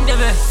 Yo, man,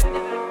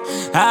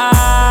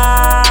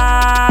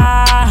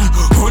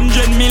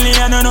 100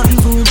 million or nothing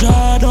to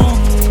draw down.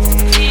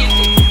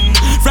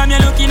 From you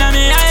looking at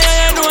me, I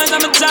know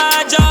I'm a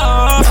charge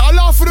up. All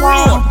off for the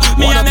road.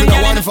 Me and me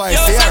girl,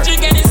 yo, such a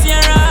get this year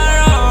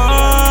around.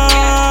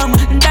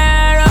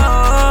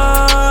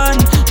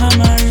 I'm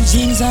wearing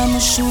jeans and my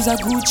shoes are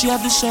Gucci,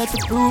 have the shirt to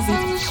prove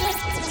it.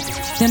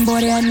 Them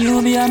boy they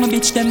knew me, I'm a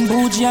bitch, them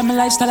bougie, I'm a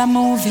lifestyle, a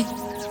movie.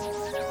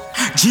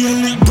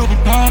 G-Elite double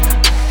park,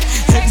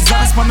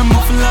 exhaust on the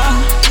muffler.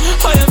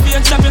 How you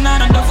feel chopping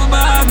on a duffel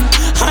bag?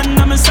 And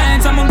I'm a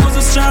science, I'm a go so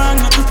strong.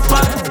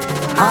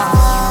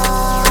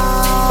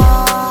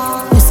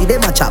 You see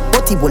them a chop,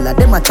 body bola,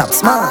 them a chop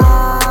smart.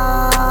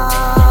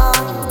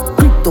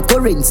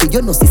 Cryptocurrency,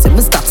 you know see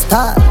me stop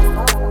star.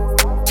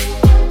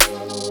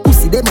 You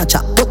see them a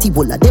chop, body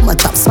bola, them a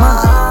chop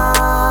smart.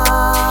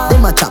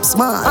 Them a chop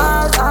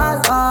smart.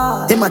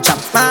 Them a chop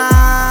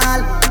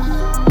smart.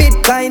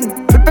 Bitcoin,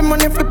 flipping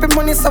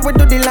money, so we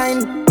do the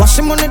line.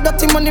 Washing money,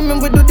 dirty money, man,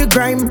 we do the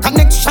grime.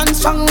 Connection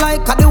strong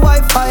like a the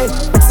Wi-Fi.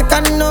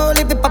 Mexican no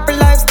live the proper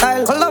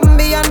lifestyle.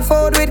 Colombian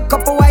food with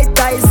couple white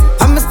ties.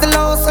 I'm still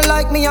also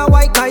like me a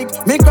white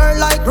knight. Me girl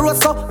like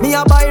Rosso, me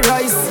a buy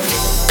rice.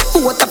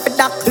 What up with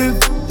that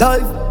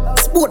life?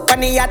 Sport on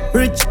the yacht,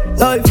 rich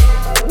life.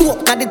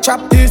 Walk on the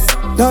trap, this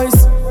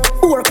nice.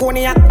 Work on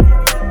the yacht.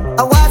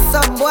 I want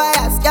some boy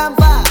a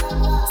scamper.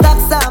 Stack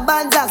some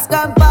bands a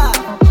scamper.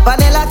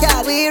 Vanilla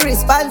cat, we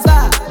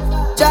responsible.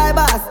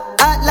 Drivers,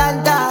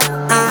 Atlanta.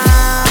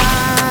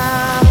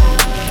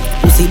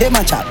 You see them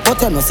a chop,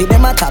 but you no see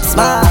them a chop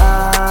smart.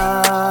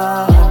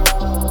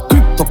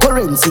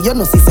 Cryptocurrency, you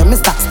no see some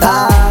start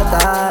start.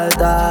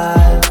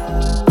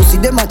 You see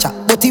them a chop,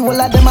 but you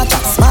all of them a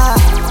chop smart.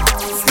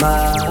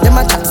 Them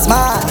a chop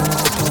smart.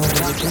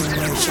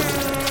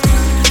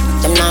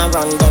 Them now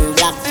run them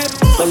black.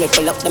 When we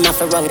pull up, them have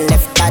to run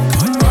left back.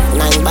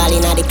 9 ball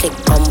inna the click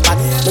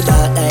compact. The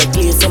dark like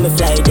clear, so me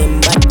fly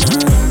them back.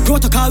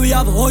 Protocol, we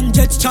have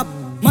 100 chop.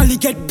 Molly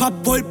get pop,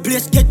 whole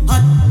place get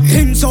hot.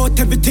 Hands out,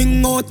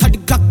 everything out of the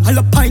clock. All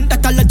a pint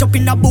that all a jump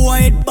in a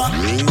boy head back.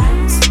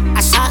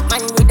 A shot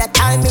man with a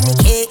time in the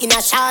K in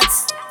a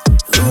shots.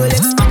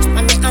 Rolex watch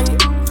on the hand,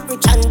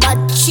 rich and bad.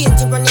 Change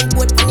the running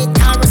boat on the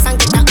Taurus and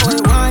get a all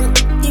one.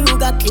 The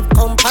Ruger clip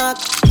compact.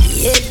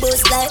 Head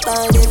boost like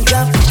all them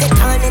drop. They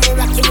turn in the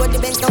rocky road, the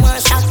Benz no one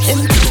shot.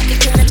 Them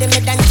kicking at the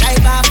mid and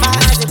drive off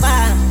as a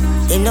bar.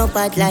 They no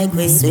bad like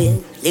we swear.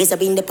 Laser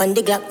beam the on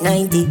the Glock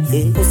 90.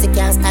 Yeah. Pussy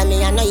can't style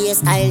me, I know you're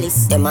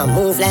stylist. Them a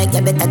move like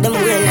you better them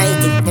wear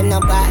 90. Them no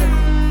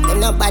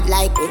bad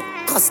like we.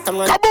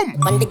 Customer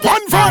on the Glock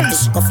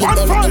 40. Coffee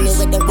them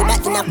anyway, them put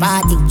that in a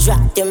party.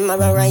 Drop them on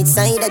the right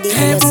side of the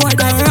hey boy,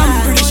 that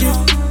I'm pretty sure.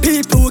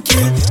 People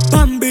kill.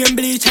 Bambi and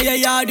bleach, how you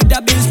yard with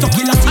the bills stuck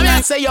in a I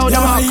mean, say yo, the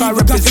Walker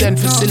represent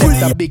for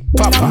select a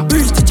Bigpapa.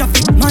 Breach the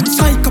traffic, man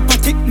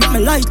psychopathic. Make me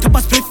light up a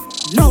spliff.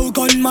 No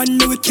gunman,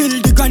 no we kill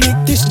the granny.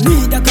 This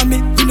need a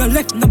gummy, we no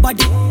left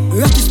nobody.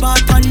 Rocky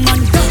Spartan man.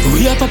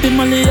 We a pop in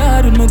my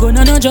yard with my gun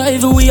and a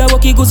drive. We a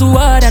walkie go so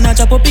hard and a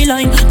chop up the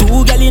line.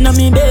 2 gal in a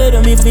me bed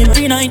and me feel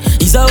 39.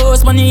 He's a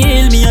horse man, he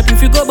hail me up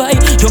if you go by.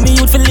 Yo me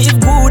youth feel live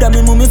good and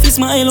me mummy feel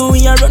smile.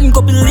 We a run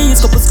couple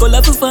leaves, couple skull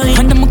for fine.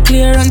 And I'm a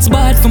clearance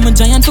bad from a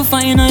giant for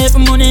fine. I have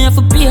money I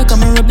for pay,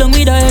 come and rub down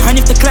with her. And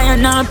if the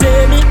client not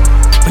pay me,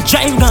 I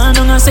drive gone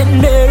on a St.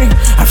 Mary.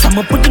 And from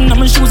a putting on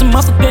my shoes, I'm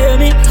off to pay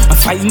me. A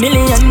 5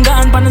 million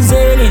gone pan a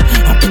zilly.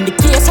 Up in the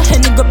case, I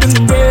had to go in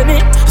the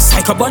gravy.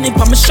 Psycho bunny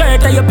pa my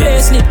shirt, like your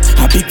payslip.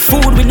 A big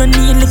food, we no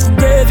need little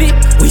gravy. heavy.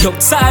 We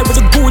outside with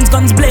the goons,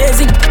 guns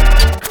blazing.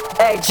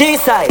 Hey,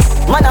 G-side,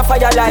 man a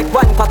fire like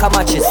one pack of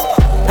matches.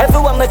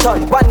 Everyone me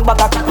turn, one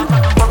bag of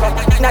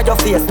inna your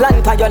face,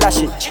 land on your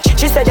lashes.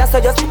 She said you so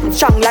just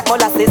strong like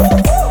molasses.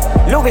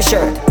 Louis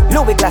shirt,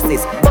 Louis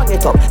glasses, burn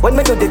it up. When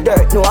me do the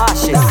dirt, no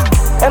ashes.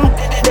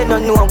 They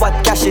don't know what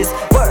cash is.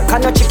 Work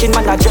and no chicken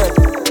man a jerk.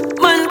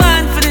 Man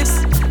born for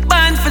this,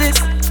 born for this.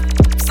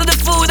 So the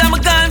food I'm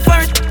gone for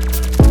it.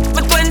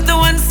 My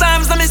 21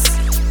 Psalms I miss.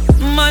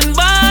 Man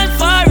born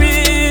for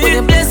it. With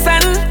the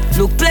blessing,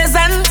 look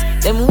pleasant.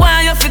 Them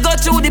why you fi go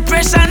through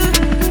depression.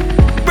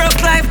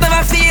 Broke life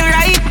never feel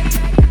right.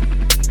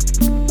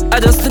 I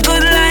just a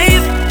good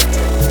life.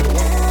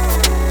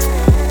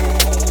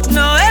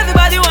 No,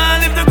 everybody wanna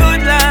live the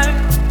good life.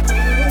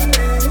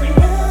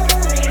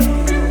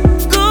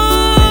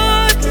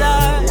 Good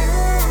life.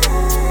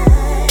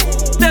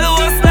 Tell the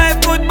worst life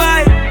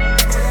goodbye.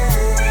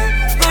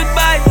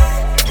 Goodbye.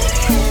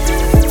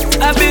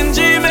 I've been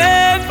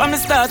dreaming from the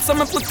start, so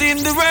I put in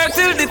the work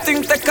till the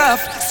thing take off.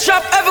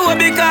 Shop everywhere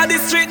because the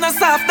street not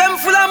soft. Them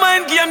full of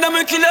mind game, them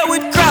a kill you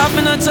with craft.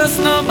 Me not trust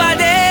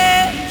nobody.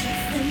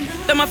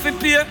 Them a fi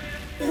pay.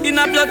 In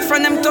a blood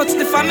from them touch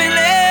the family.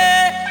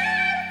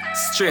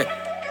 Straight.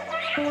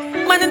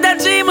 Man in that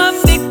dream of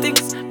big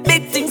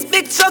things,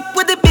 big truck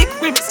with the big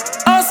rims.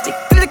 All stick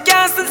to the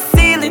castle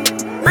ceiling.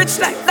 Rich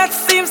life that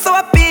seems so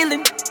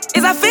appealing.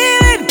 Is a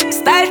feeling,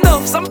 style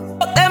tough, some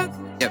of them.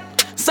 Yep.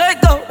 So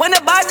it go when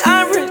the bad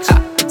and rich.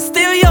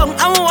 Still young,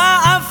 I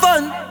want have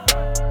fun.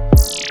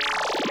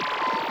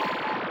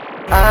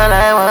 All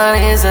I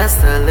want is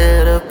just a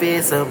little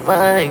piece of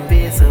mind,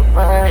 piece of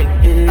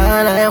mind, yeah.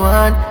 All I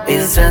want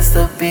is just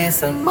a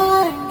piece of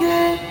mind,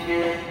 yeah.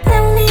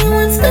 Tell me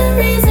what's the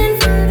reason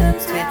for them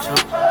switch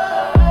up?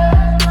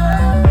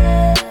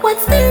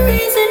 What's the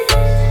reason?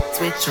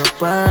 Switch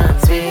up on,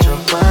 switch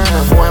up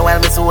on. For a while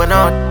me zone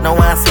out, no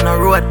one see no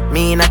road.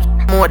 Me in a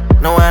mode,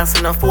 no one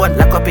see no phone.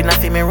 Lock up in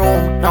a me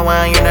room, no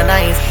one hear no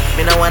noise.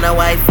 Me no want a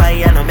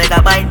Wi-Fi and no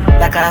megabyte.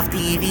 Like I have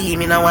TV,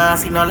 me no want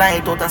see no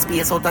light. Out of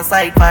space, out of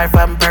sight, far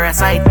from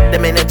parasite.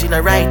 Them energy no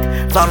right,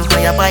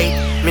 vampire bite.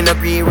 Me no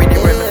agree with the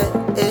women.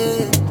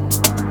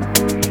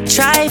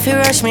 Try if you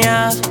rush me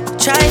off,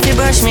 try if you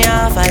brush me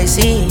off, I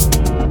see.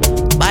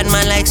 Bad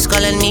man likes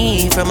calling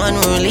me from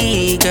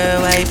unruly.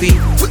 Girl, why be?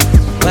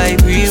 Why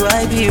be,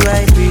 why be,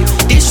 why be?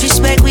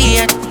 Disrespect we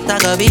at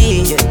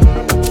Tagabi.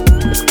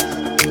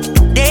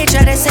 They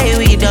try to say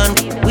we done,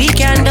 we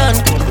can done.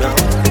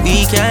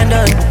 We can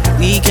done,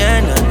 we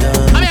can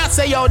done. I mean I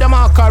say yo, the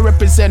marker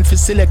represent for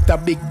Selector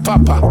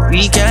Bigpapa.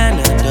 We can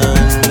done,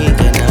 we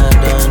cannot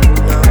done.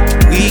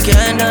 We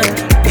can done,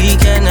 we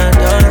cannot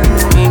done.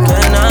 We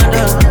cannot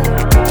done,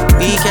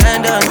 we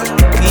can done,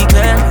 we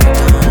can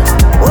done.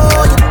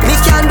 Oh, me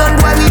can done,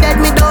 boy, we dead,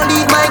 me don't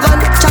leave my gun.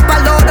 Chop a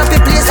load up a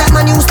place like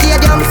my new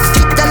stadium.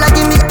 Kick the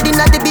lady, me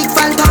dinner the big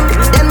phantom.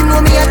 Them know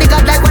me a the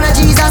god like one of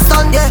Jesus'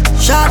 son. Yeah,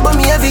 sharp but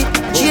me heavy.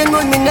 Chain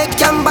round me neck,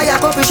 can buy a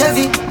couple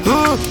Chevy.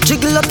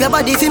 Jiggle up your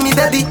body for me,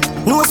 baby.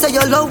 No say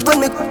you love when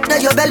me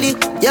at your belly.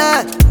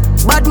 Yeah,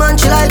 bad man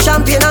chill like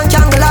champion and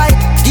can't lie.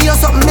 Give you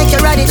something, make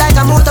you ride it like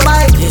a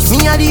motorbike.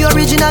 Me are the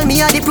original,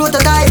 me are the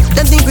prototype.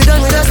 Them think we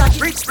done with us like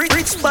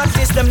Rich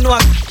badness, them know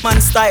a man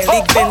style.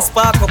 Big Ben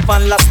spark up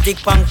and last dick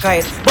pan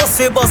kite. Bus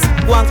we bus,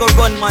 go and go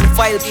run man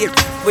file beer.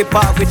 We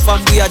park with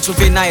fam, we are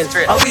juvenile.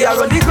 And we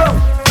are on the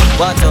ground.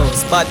 What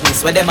else?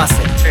 Badness, where them a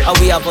say? And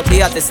we have up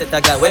here to set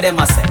a guy, where them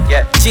a say?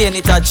 Yeah. Chain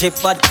it a drip,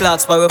 bad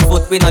clocks for a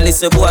foot. We no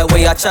listen boy, where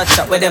you chat,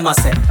 where them a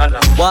say?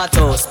 What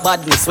else?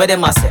 Badness, where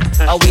them a say?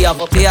 And we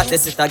have up here to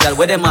set a guy,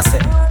 where them a say?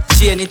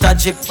 Chain it a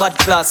drip, bad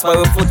clocks for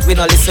a foot. We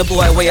no listen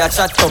boy, where you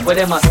chat up, where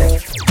them a say?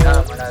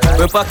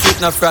 We pocket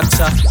no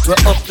fracture. We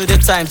up to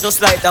the time,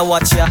 just like the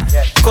watcher.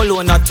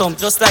 Cologne a thump,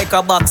 just like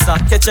a boxer.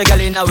 Catch a girl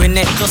in our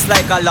neck, just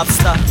like a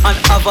lobster. And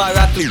have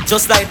a clip,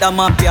 just like the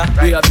mafia.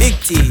 We a big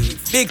team,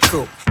 big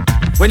crew.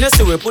 When you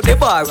see we put the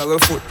bar on our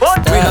foot,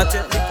 we not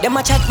them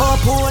a chat about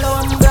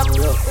polo and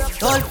broke.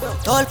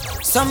 Tall,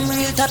 some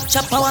real top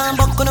chopper one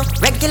buck no.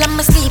 Regular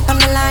me sleep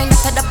on the line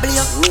at a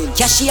W.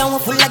 Cashy and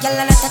we full of gyal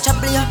and a touch of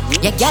blue.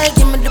 Yeah, gyal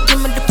give me the, give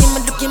me the, give me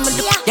the, give me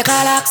the. You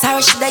call her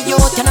sorry she the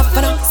youth and up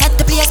for no. Set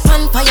the place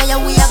on fire, yeah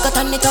we a got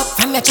on it up.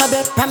 From your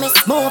trouble, promise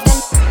move then.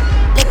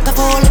 Lick a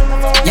fool,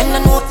 you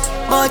know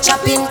more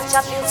chopping.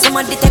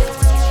 Somebody take.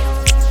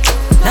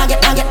 Now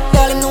get,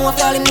 girl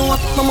him know,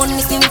 my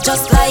money sing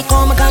just like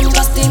how my gun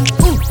Justin.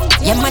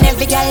 Yeah man,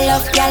 every girl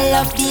love,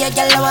 be a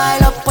girl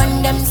while up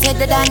when them say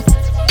the dance.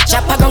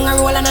 Chop a gun and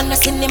roll and I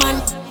see the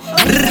man.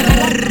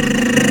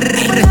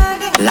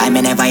 Like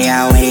me never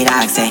hear what the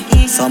dog say.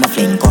 So me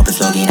fling couple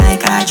slug in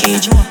a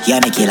cartridge. Yeah,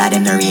 me killer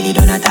them, they really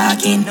do not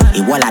talking.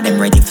 The whole of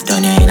them ready for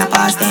turn you in a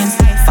past tense.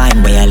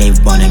 Find where you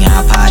live, burn in your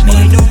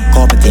apartment.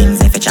 Couple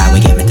things if you try, we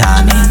give me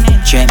torment.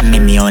 Threaten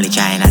me only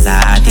trying as a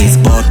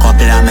artist. But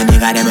couple of me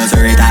nigga, them is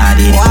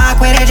retarded. Walk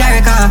with a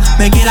Jericho,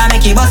 me killer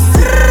make you bust.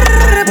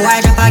 Boy,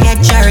 drop a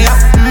get cherry up.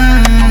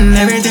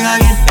 Everything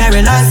I get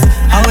perilous.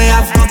 How we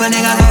have couple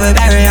niggas, how we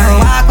bury you.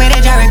 Walk with a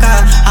Jericho,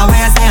 how we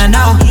say I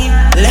know.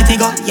 Let it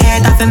go,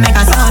 yeah, that fi make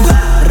a sound.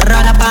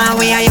 Run up on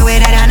we are you with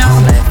it, I know.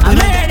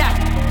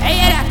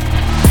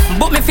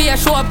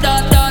 show up,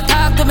 don't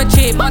talk to me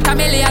cheap. But a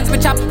millions me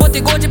chop, put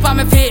the Gucci on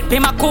my feet. Be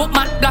my coat,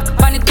 man, black,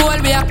 pan it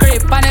told me a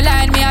creep. On the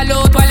line, me a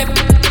load while it.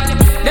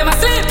 Them a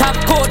sleep, top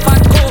coat,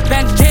 fan coat,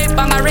 bench cheap.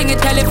 Bang a ring it,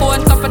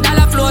 telephone, couple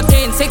dollar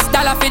floating. $6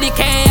 for the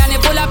K and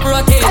it full of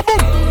protein.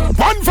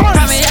 OneVoice.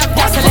 From me up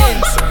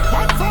gasoline.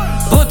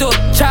 Voodoo,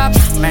 chop,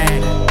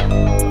 man.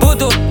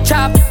 Voodoo,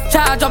 chop,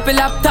 charge up your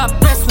laptop.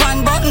 Press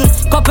one button,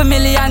 couple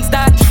millions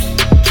that.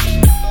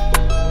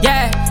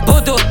 Yeah,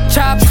 voodoo,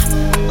 chop.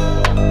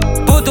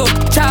 Voodoo,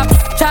 chop,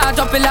 charge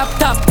up your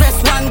laptop.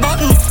 Press one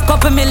button,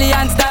 couple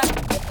millions that.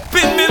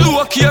 Pin me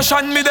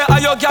location, me the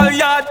higher gal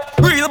yard.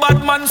 Real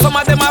bad man, some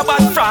of them are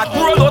bad fraud.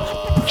 Roll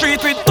up,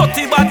 treat with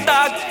 30 bad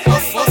dog.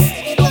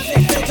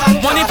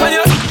 Money for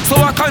you, so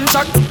I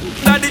contract,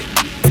 daddy.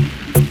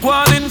 Go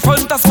on in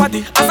front of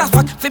squaddy. As a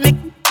fact, fi me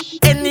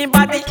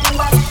anybody.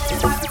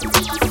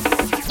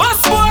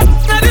 Boss boy,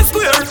 na the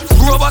square.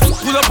 Robot,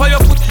 pull up on your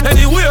foot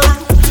anywhere.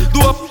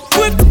 Do up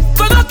quick,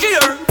 so no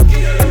care.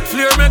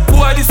 Flare make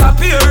boy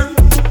disappear.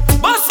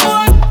 Boss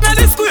boy, na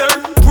the square.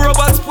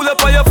 Robots pull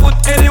up on your foot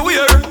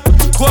anywhere.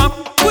 Go up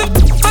quick,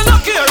 so no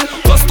care.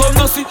 Custom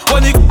no see,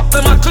 when it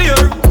them a clear.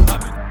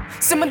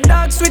 See my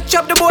dog switch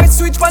up, the boy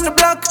switch on the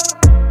block.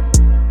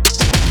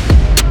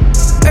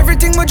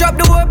 Everything we drop,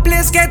 the whole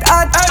place get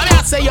hot.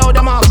 I say yo,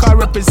 the marker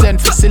represent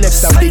for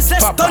Selecta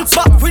Bigpapa. Don't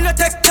back, we no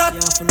take that.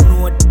 You have to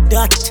know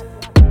that.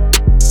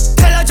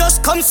 Tell her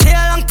just come see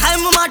a long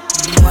time we mad.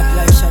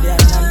 Like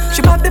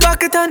she pop the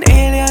bucket on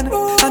alien.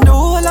 And the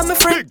whole of my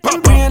friend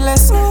I'm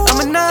brainless. I'm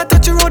a not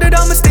touch a road,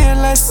 I'm a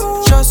stainless.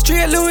 Just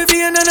straight Louis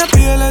V and a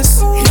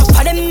peerless. Enough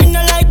of them me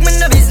no like me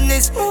no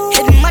business.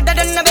 Head madder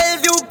than a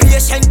Bellevue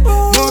patient.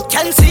 No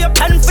can see a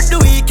plan for the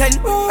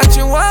weekend. And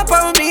you want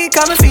with me,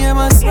 cause me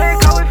famous.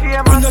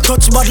 We no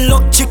touch bad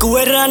luck, chick,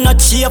 whether or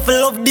not she have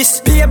love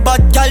this. Be a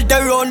bad gal,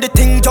 they run the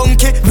thing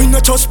junkie. We no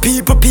trust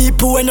people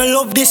when I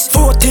love this.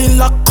 14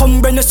 lock,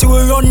 come bring us, we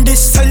run this.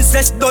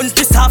 Senseless dunce,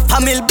 this half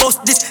family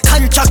bust this.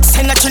 Contract,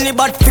 send a trini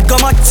bad figure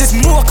matches.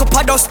 Smoke up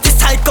a dust, this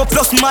psycho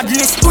plus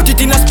madness. Put it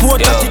in a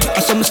sport, I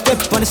saw me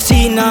step on the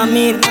scene, I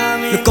mean.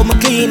 Look how me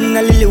clean,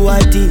 a lily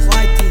whitey.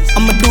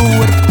 I'ma do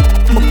what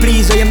I'ma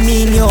please, what you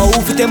mean, yo.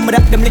 Who fit them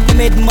rap them like they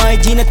made my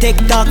gene. Take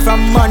talk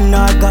from man,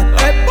 I got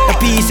a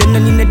piece and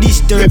none in the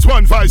distance. It's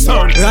OneVoice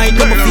sound. Right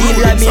now, I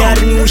feel like me had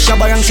a new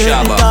Shabarang.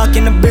 Certain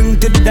talking to bring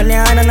to the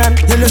Dananan.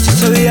 You know,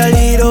 she's so real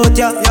lead out,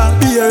 yeah.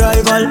 Be a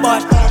rival,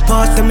 but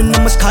pass them in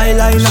my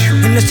skyline.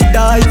 You know, she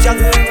died,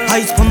 yeah.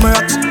 Eyes from my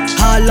rocks.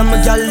 All of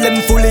my gal,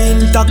 them fully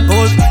intact.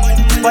 Gold,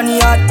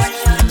 funny heart.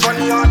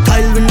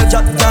 Tile with no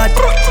jack that.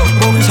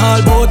 Bones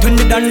all bout when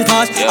they done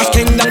fast. As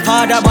kingdom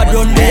father, but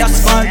run the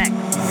asphalt.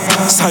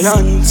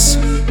 Science,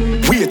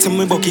 wait till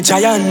me bucky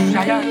giant.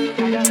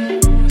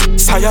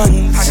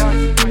 Science,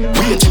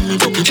 wait till me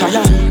bucky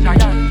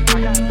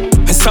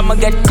giant. Some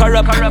get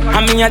corrupt.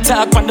 I mean, I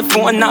talk on the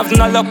phone, have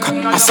no luck.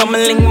 I some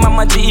link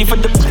Mama G for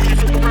the.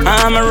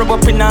 I'm a rub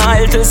up in the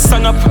aisle till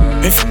sun up.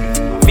 If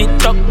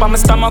fit up by my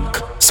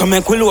stomach, so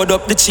make we load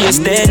up the chase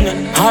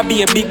then. I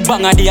be a big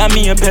bang of the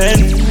army a pen.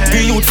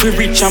 Be youth for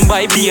rich and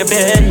buy be a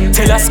ben.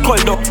 Tell us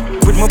called up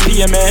with my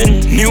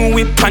PMN. New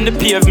whip on the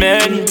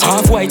pavement.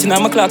 Half white in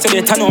my clock, so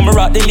better know me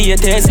rock the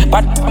latest.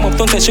 But I'm up,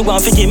 don't tell she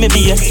want to give me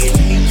beer.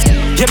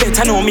 You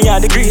better know me are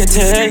the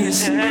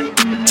greatest.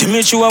 To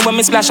make sure when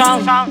me splash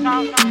on,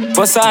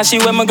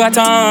 Versace when me got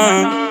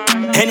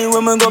on.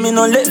 Anywhere me go, me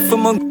no left for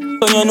me,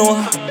 you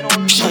know.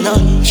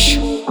 Science,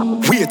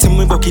 wait till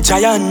me bucky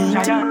giant.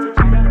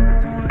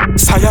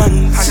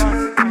 Science,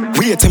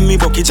 wait till me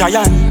bucky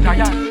giant.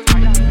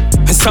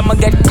 Some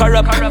get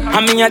corrupt.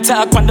 I mean, I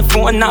talk on the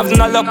phone, have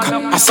no luck.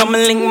 I some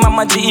link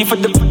Mama G for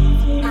the.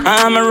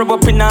 I'm a rub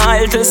up in the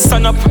aisle till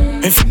sun up.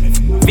 If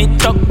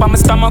fit up by my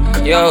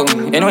stomach. Yo,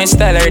 you know his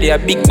style already a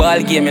big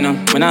ball game, you know.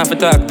 I don't have to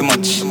talk too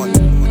much.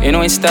 You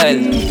know his style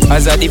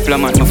as a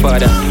diplomat, my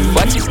father.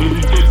 What?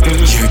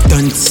 You're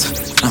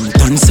dance, I'm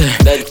dancer.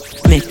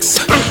 Mix,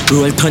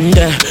 roll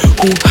thunder,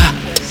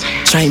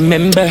 hoo-ha. Try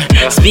remember,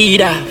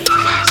 speed up.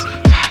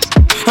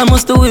 I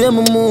must the way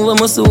my move, I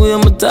must the way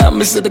my talk.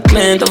 Me see the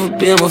client, I'ma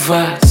pay my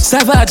fast.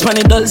 Savage man,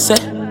 it does say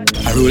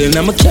I roll in,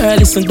 I'm a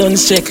careless and done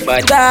check.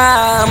 But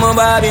I'm a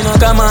Bobby, no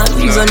come on.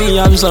 So me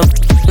have some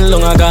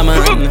long I come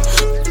on.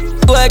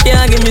 Boy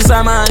can't give me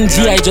some man.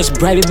 G, I just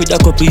bribe it with a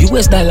couple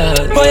US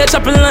dollars. Boy, you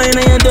chop a line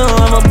and you don't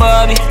have a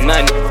Bobby.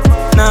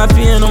 Nah,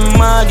 pay no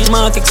Maggie,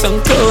 Mark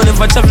some clothes.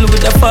 If I travel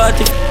with a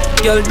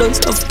 40, girl don't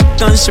stop,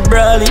 done she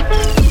brawly.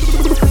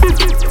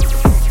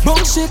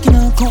 Bone shaking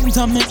and comes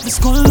and make the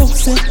skull look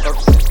sick.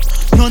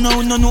 No,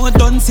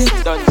 don't say.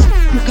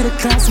 Look at the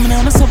class, man,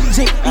 I'm a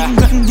subject. Even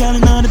gotten girl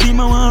and all the be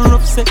my one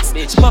rough sex.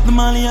 She pop the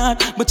molly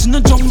hard, but you no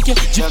drunk yet.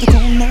 Drip the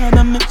cone hard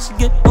and make she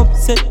get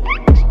upset.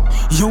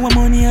 Yo, I'm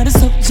only on the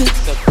subject.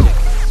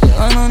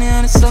 I'm only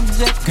on the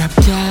subject. Grab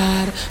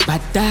card,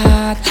 bad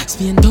dad,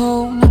 spin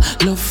down,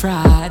 love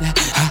fraud.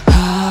 Ha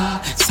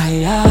ha,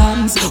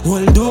 science,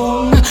 hold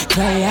on,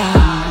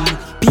 client.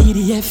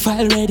 PDF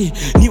file ready,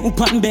 new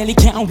pan belly,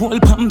 can't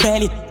hold pan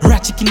belly.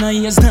 Ratchet in her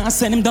ears, now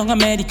send him down a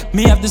medic.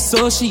 Me have the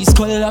soul, she's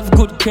called have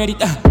good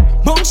credit.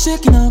 Bone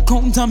shaking and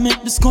count and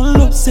make the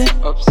skull upset.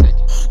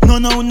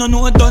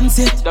 No, done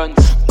set.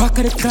 Back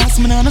of the class,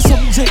 man, on a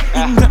subject.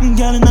 England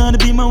girl and all the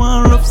be my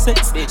one rough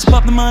sex. She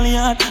pop the molly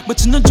hard, but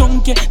she no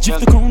drunk yet.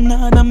 Drift the crown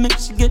hard and make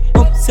she get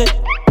upset.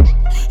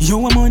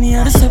 Yo, I'm money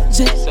on the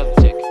subject.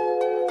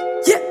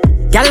 Yeah.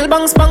 Gal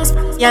bounce,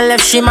 yeah,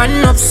 left she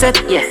man upset.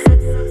 Yeah.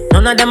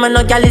 None of them are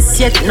no gal is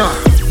yet, no.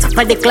 Top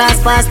of the class,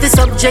 pass the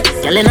subject.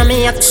 Gal inna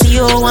me act, she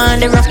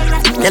want the rough.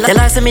 Tell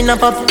her say me no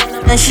pop,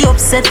 and she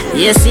upset.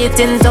 Yeah, see it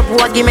in top,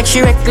 what give make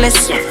she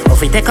reckless. Yeah.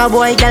 If we take a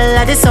boy, gal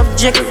at the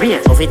subject.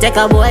 If we take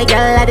a boy,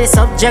 gal at the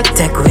subject.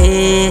 Take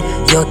away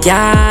your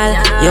gal,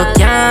 you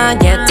can't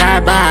get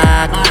her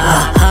back.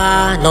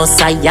 No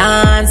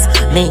science,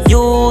 me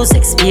use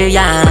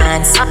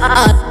experience.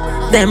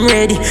 Them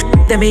ready,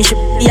 them ain't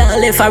yeah,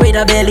 left her with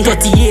a belly.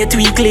 38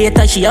 weeks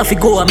later, she have to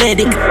go a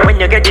medic. When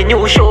you get the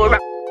new show,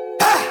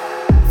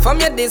 from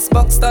your this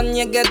box done,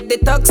 you get the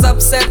talks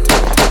upset.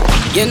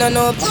 You know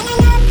no.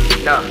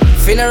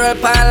 Funeral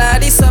parlor,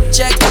 the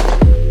subject.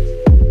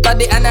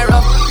 Body and a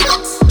rough.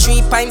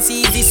 3 pints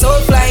easy,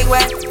 so fly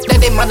wet. Then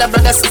the mother,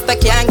 brother, sister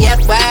can't get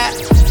wet.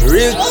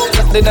 Real,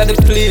 then at the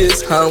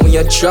place, how we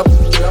a drop.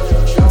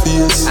 A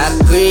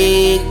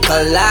great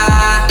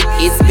color,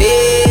 it's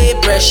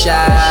big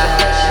pressure.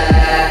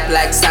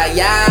 Like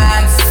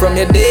science, from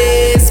your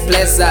days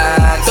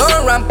pleasant.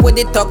 Don't ramp with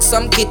the talk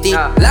some kitty.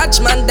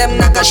 Large man them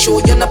not gonna show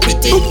you no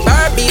pity.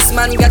 Barbies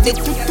man got it.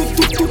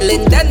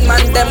 Linden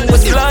man them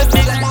with the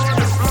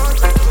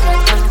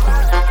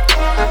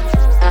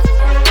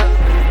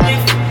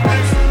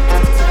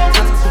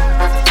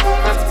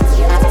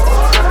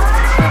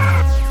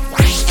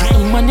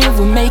money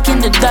we making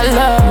the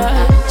dollar.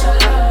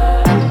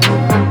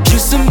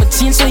 Juice in my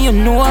teens so you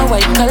know a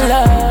white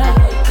color.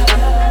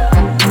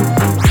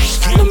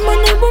 The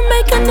money we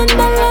making the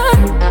dollar.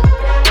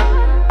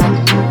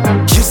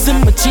 Juice in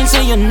my teens so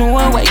you know a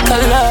white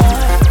color.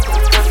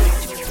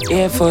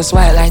 Air Force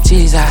white like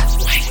Jesus.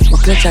 My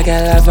clutch I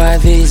got love a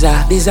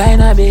visa.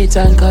 Designer beat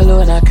and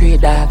cologne a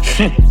create that.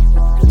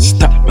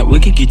 Stop, but we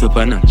can get up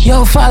on that.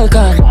 Yo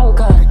Falcon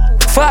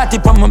 40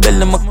 pa my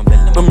belly, my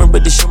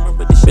ready,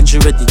 bench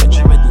ready.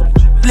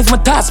 Lift my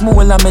task more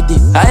while I'm ready.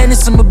 I ain't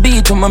some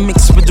beat when I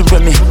mix with the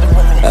Remy.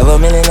 Have a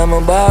million on my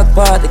back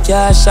part, the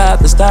cash out,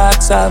 the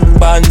stocks out,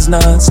 bonds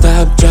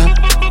non-stop drop.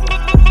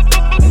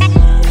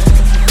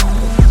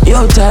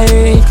 Yo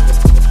Tyreek,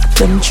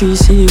 them 3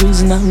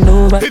 series and I'm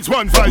nobody. It's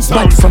 1-5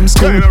 sound, from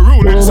school,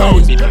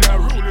 nobody.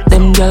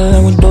 Them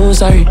gal with those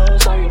sorry.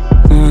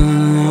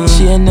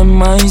 She and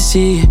them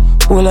icy,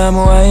 all of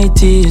my white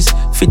tees,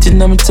 fitting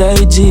them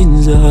tight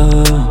jeans.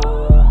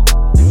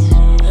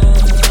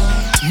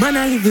 Man, I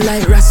live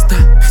like Rasta.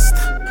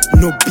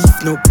 No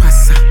beef, no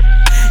pasta.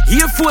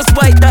 Air Force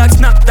white dog,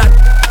 snap that.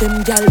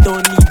 Them gal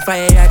don't need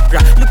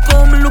Viagra. Look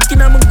how me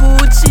looking at my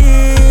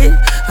Gucci.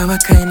 How I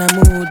kinda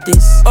mood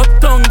this.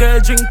 Uptown girl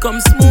drink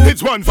come smooth.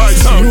 It's 1-5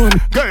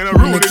 sound, kinda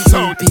ruling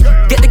sound.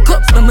 Get the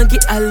cup, I'ma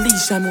get a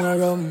leash and more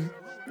rum.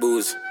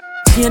 Booze.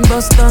 Chain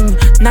bust done.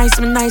 Nice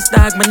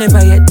dog, man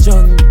never yet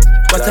drunk.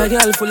 But a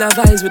girl full of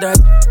eyes with her.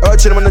 Oh,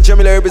 chill, man, the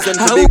Jamila represent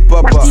the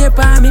Bigpapa. Dear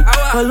pa me,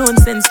 alone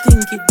send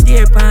stinky,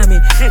 dear pa me.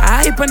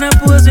 I hype and I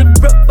pose with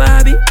broke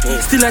Barbie.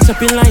 Still a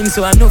chopping line,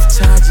 so enough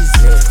charges.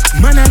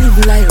 Man, I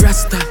live like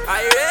Rasta.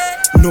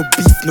 No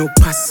beef, no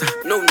pasta.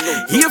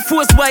 Air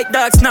Force white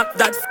dog, snap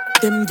that.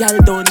 Them gal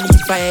don't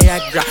need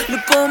Viagra.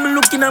 Look how me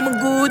looking at my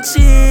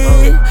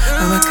Gucci.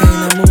 How I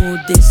kinda mood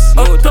this.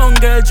 Uptown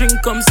girl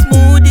drink come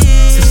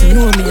smoothie. So she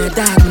know me a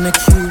dog, me a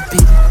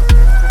Cupid.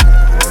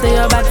 Say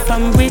you're bad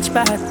from which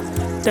part?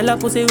 Tell a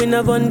pussy we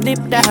no gun dip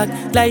dog.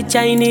 Like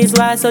Chinese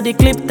wall so the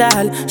clip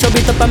tall. Show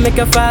it up and make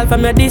you fall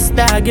from your disc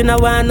tag. You know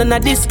want none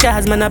of this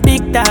cause, man a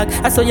big dog.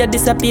 I saw you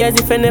disappear as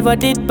if I never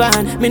did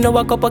ban. Me no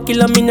walk up a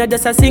kilo, me no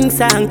just a sing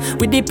song.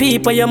 With the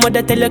people your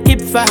mother tell you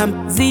keep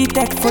fam.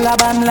 Z-Tech full of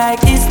bam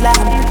like Islam.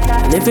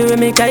 And if you with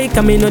me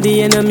kike, me know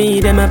the enemy.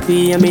 Them a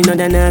pray and me know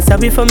they not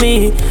sorry for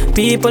me.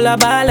 People a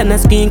ball and a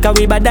skin cause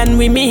we bad than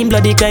we mean.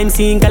 Bloody crime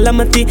scene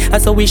calamity. I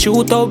saw we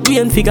shoot up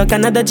brain figure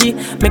Canada G.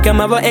 Make them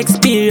have a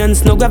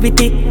experience, no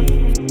gravity. And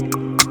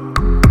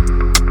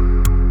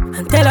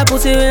tell a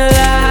pussy we no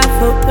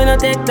laugh up, we no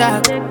take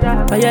talk.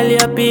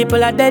 Violate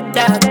people are dead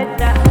dog.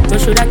 You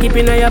shoulda keep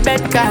in your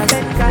bed cause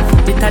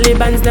the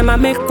Talibans them a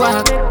make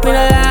quack. We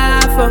no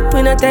laugh up,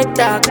 we no take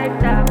talk.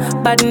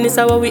 Badness is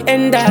how we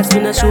end us. We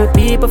no show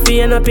people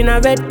feeling up in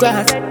a red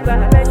grass.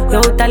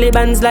 Yo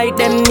Talibans like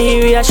them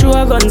need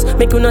reassure guns.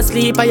 Make you no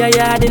sleep at your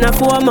yard in a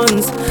 4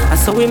 months. And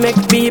so we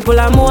make people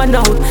a mourn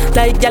out.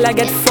 Like y'all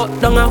get fucked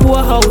down a whole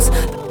house.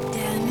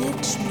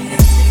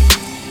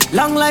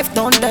 Long life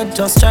don't dead,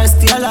 just try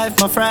stay alive,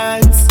 my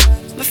friends.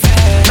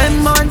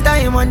 Remember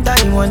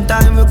one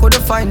time we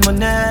couldn't find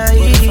money.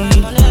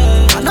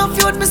 And if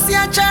you'd me see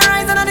a try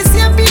rise and the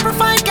same people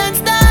fight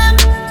against them.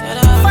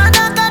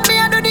 Father God, me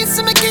I do this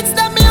to my kids,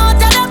 that me out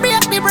and I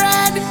break me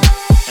bread.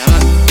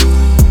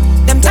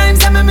 Them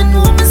times I me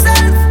know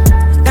myself.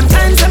 Them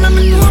times I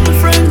me know my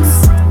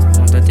friends.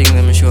 The thing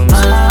that me show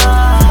myself.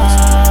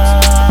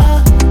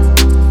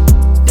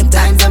 Them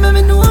times I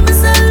me know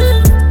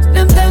myself.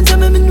 Them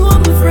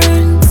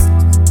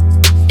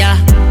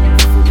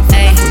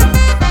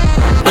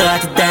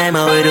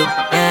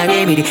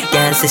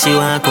say she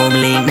want come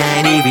late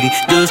night every day.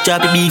 Just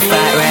drop it big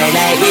fat right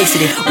like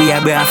yesterday. We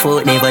are braff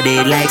out, never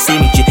dead like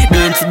symmetry.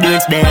 Don't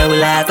there we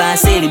laugh and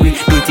celebrate.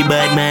 Dirty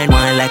bad man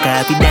want like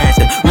happy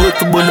dancer. Road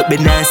to burn up the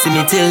dance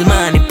me till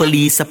man. The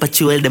police a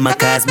patrol them a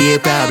cause be a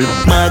problem.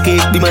 Market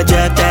be my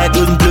job type,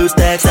 doing blue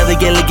stacks. Have a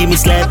girl give me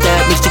slap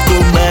tap, make she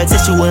come back. Say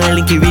she want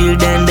link it real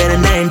than a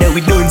 9 that we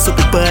done suck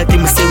the party.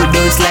 Me say we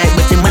don't slide,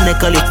 but the man in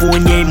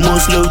California ain't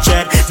most slow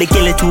chat. They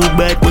kill it too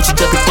bad, but she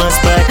drop it fast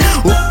spot.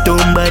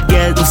 Uptown bad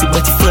girl, pussy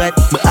but she flat.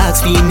 But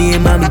ask for your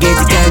name, I'ma get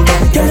it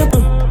down.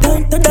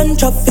 Done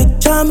traffic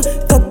jam,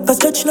 cock a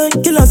stretch line,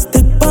 kill a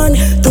stick pan.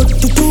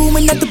 32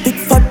 when at the big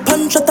fat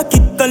pan, shot a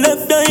kick a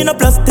left there in a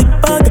plastic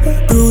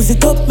bag. Bruise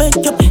it up, make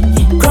your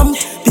cramp.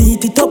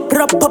 Beat it up,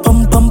 rap a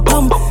pam pam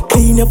pam.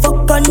 Clean your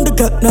fuck and the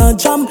gut nah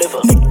jam.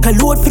 Nickel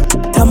load fi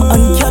tam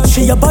and catch.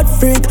 She a bad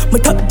freak, my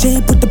top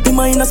J put the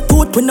beamer in a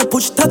sport when I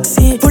push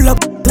taxi. Full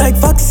up like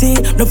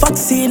vaccine, no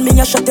vaccine. Me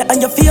a shot it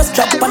on your face,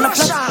 drop on a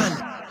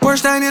flat.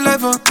 Porsche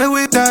 911, me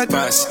with that.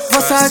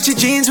 Versace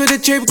jeans with a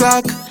chip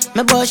Glock.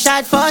 Me bust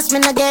shot first, me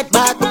no get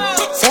back.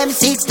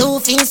 762,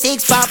 fin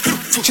 6 pop.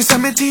 She said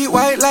me teeth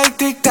white like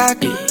Tic Tac.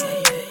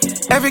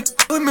 Every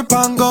with me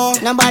pango.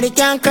 Nobody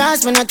can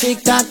cross me no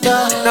Tic Tac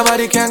toe.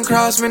 Nobody can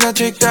cross me no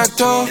Tic Tac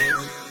toe.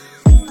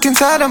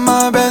 Inside of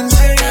my Benz,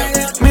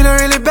 me no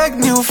really beg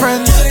new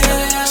friends.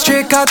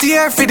 Straight out the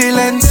air for the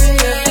lens.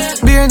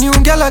 Be a new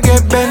gal I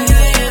get bent.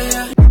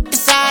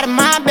 Inside of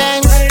my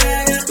Benz,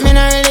 me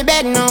no really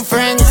beg no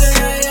friends.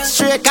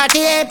 Straight out the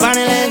air on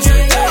the lens.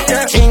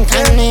 Drink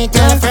and me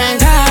tell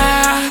friends.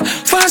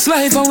 Fast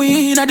life and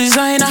we in a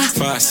designer.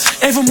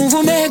 Fast. Every move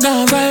we make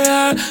on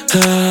viral.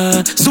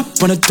 Soup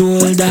on a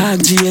tool dog,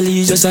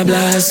 GLE just a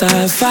blast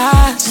off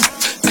fast.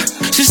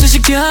 She said she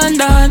can't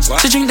dance.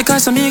 She drink the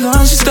Casamigo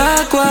and she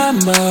start warm.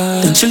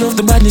 She love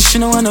the badness, she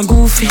no wanna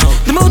goofy.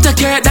 The mouth I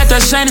carrot that are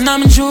shining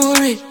on my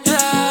jewelry.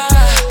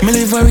 Me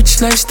live a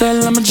rich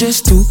lifestyle, I'm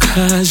just too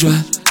casual.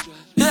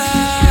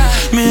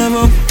 Me have a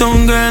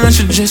uptown girl and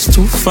she just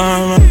too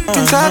far.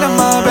 Inside of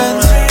my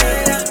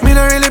Benz, me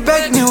no really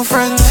beg new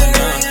friends.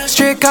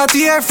 Straight out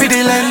the air for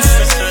the lens.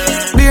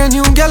 Be a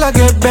new gal I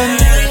get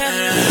bent.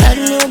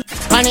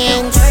 On the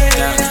ends,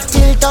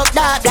 tilt up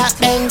that black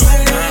Benz.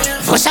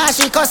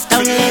 Versace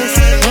custom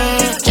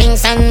lens.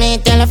 Drinks and me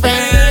tell a friend.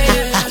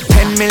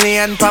 10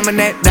 million per my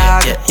net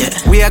dog.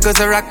 We a go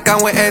to rock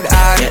and we head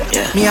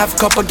hard. Me have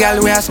couple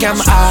gal we a scam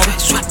hard.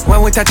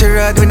 When we touch the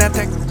road we not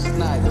take.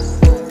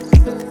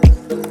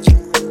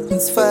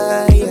 It's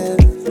fire.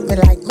 Me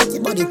like make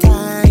your body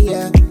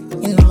tired.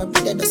 You know my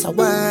brother does a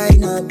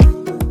wine up.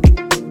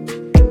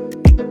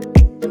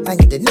 And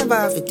you did never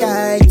have a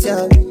tight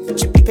up.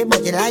 Chippy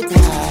body like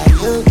high.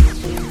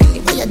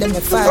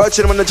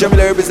 Watching them on the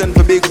Jamila represent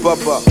for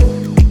Bigpapa.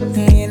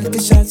 Me look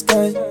at shots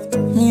girl.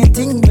 Me a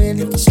thing where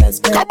look at shots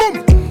girl.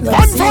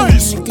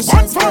 OneVoice.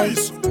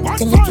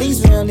 Can you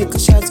please wear look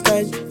at shots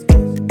girl?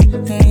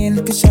 Me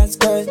look at shots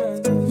girl.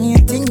 Me a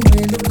thing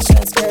where look at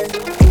shots girl.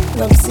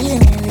 Love seeing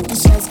me look at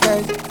shots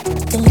girl.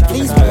 Can you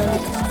please wear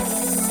look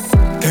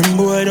at Them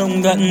boy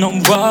don't got no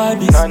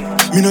bodies.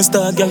 Me no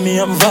star girl, me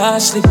am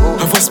vastly.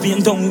 I was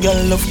being down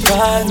girl, love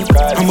call me.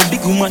 I'm a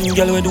big woman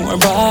girl, we do her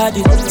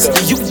body. So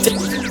you take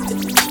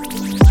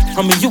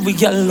I'm a you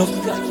girl love.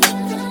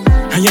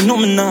 And you know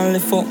me now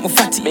left for my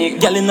fatty.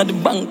 Girl in the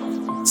bank,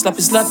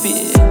 slappy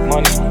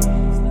money.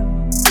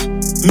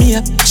 Me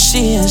up,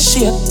 she and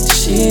she up,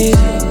 she.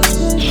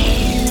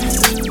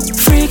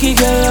 Freaky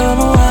girl, I'm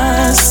a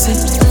want see.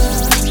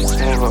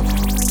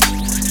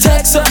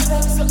 Text her,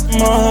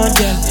 more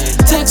girl.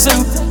 Text her,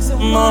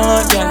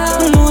 more girl.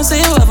 You know say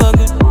you have a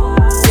good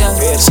girl.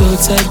 So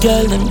tight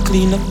girl, let me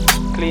clean up.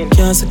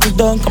 Can't settle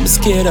down, I'm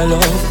scared of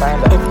love.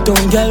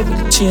 Uptown girl,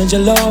 we change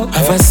your love.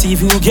 If I see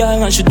you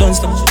girl and she done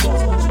stop.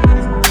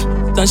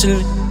 Then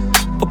she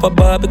pop a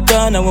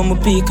Barbican, I want me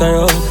pick her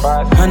up.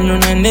 Hand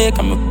on her neck,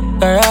 I'm a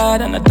her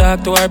hard. And I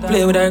talk to her,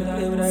 play with her.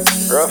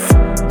 Rough.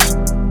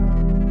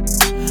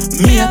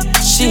 Me up,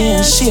 she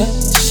and she up,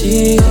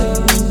 she.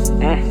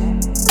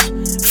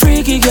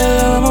 Freaky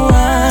girl, I'm a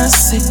want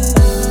see.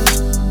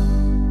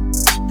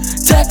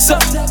 Text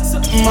up,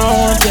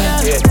 more girl.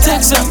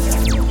 Text up.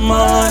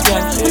 My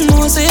girl, you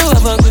know say you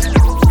have a good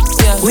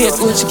girl. Wait,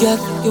 what you got?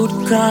 You the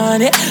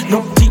chronic.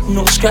 No deep,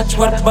 no scratch,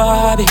 what a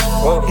Barbie.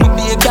 Me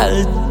be a girl.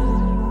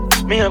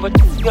 Me have a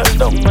girl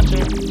down my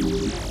thing.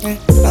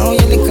 Now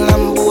you little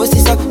lambo,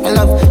 sister, my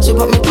love. She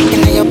put me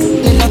in your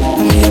pulling up.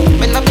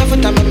 When I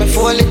every time I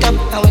fall it up.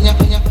 And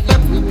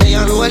when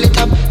you roll it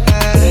up.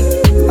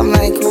 I'm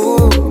like,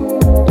 ooh,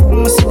 I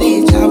must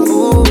see deja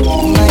vu.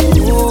 I'm like,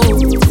 ooh,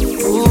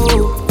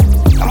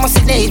 I must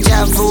see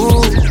deja vu.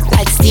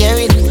 Like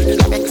steering.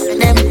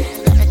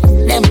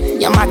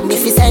 You're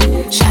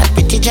magnificent, shot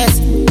pretty dress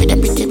with a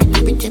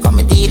pretty, come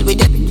and deal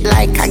with it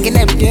like hanging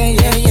them.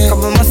 Yeah.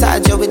 Come and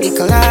massage you with the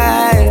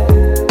collide,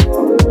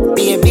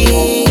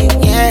 baby.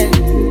 Yeah,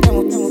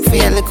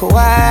 feel like a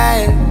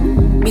while,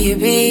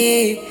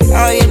 baby.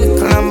 Oh, you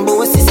look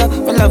lambo, sister,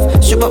 my love.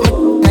 Show up me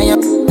now you,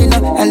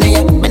 and then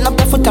you bend up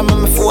your foot and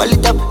me fall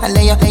it up, and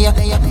then you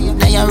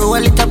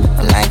roll it up.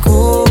 I'm like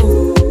ooh,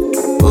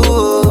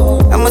 ooh,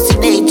 I must see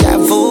deja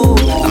vu.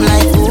 I'm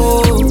like,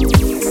 ooh,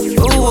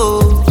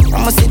 ooh,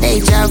 I must see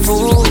deja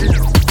vu.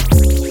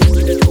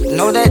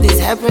 Know that this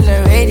happened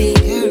already,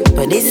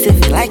 but it still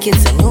feel like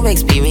it's a new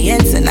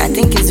experience, and I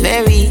think it's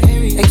very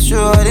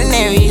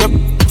extraordinary.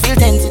 Feel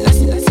tense,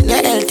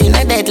 you're healthy,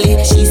 not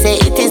deadly. She say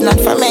it is not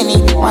for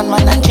many. One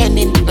man and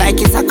trending, like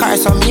it's a car,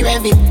 so me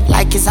rev it.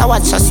 Like it's a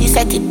watch, so she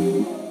set it.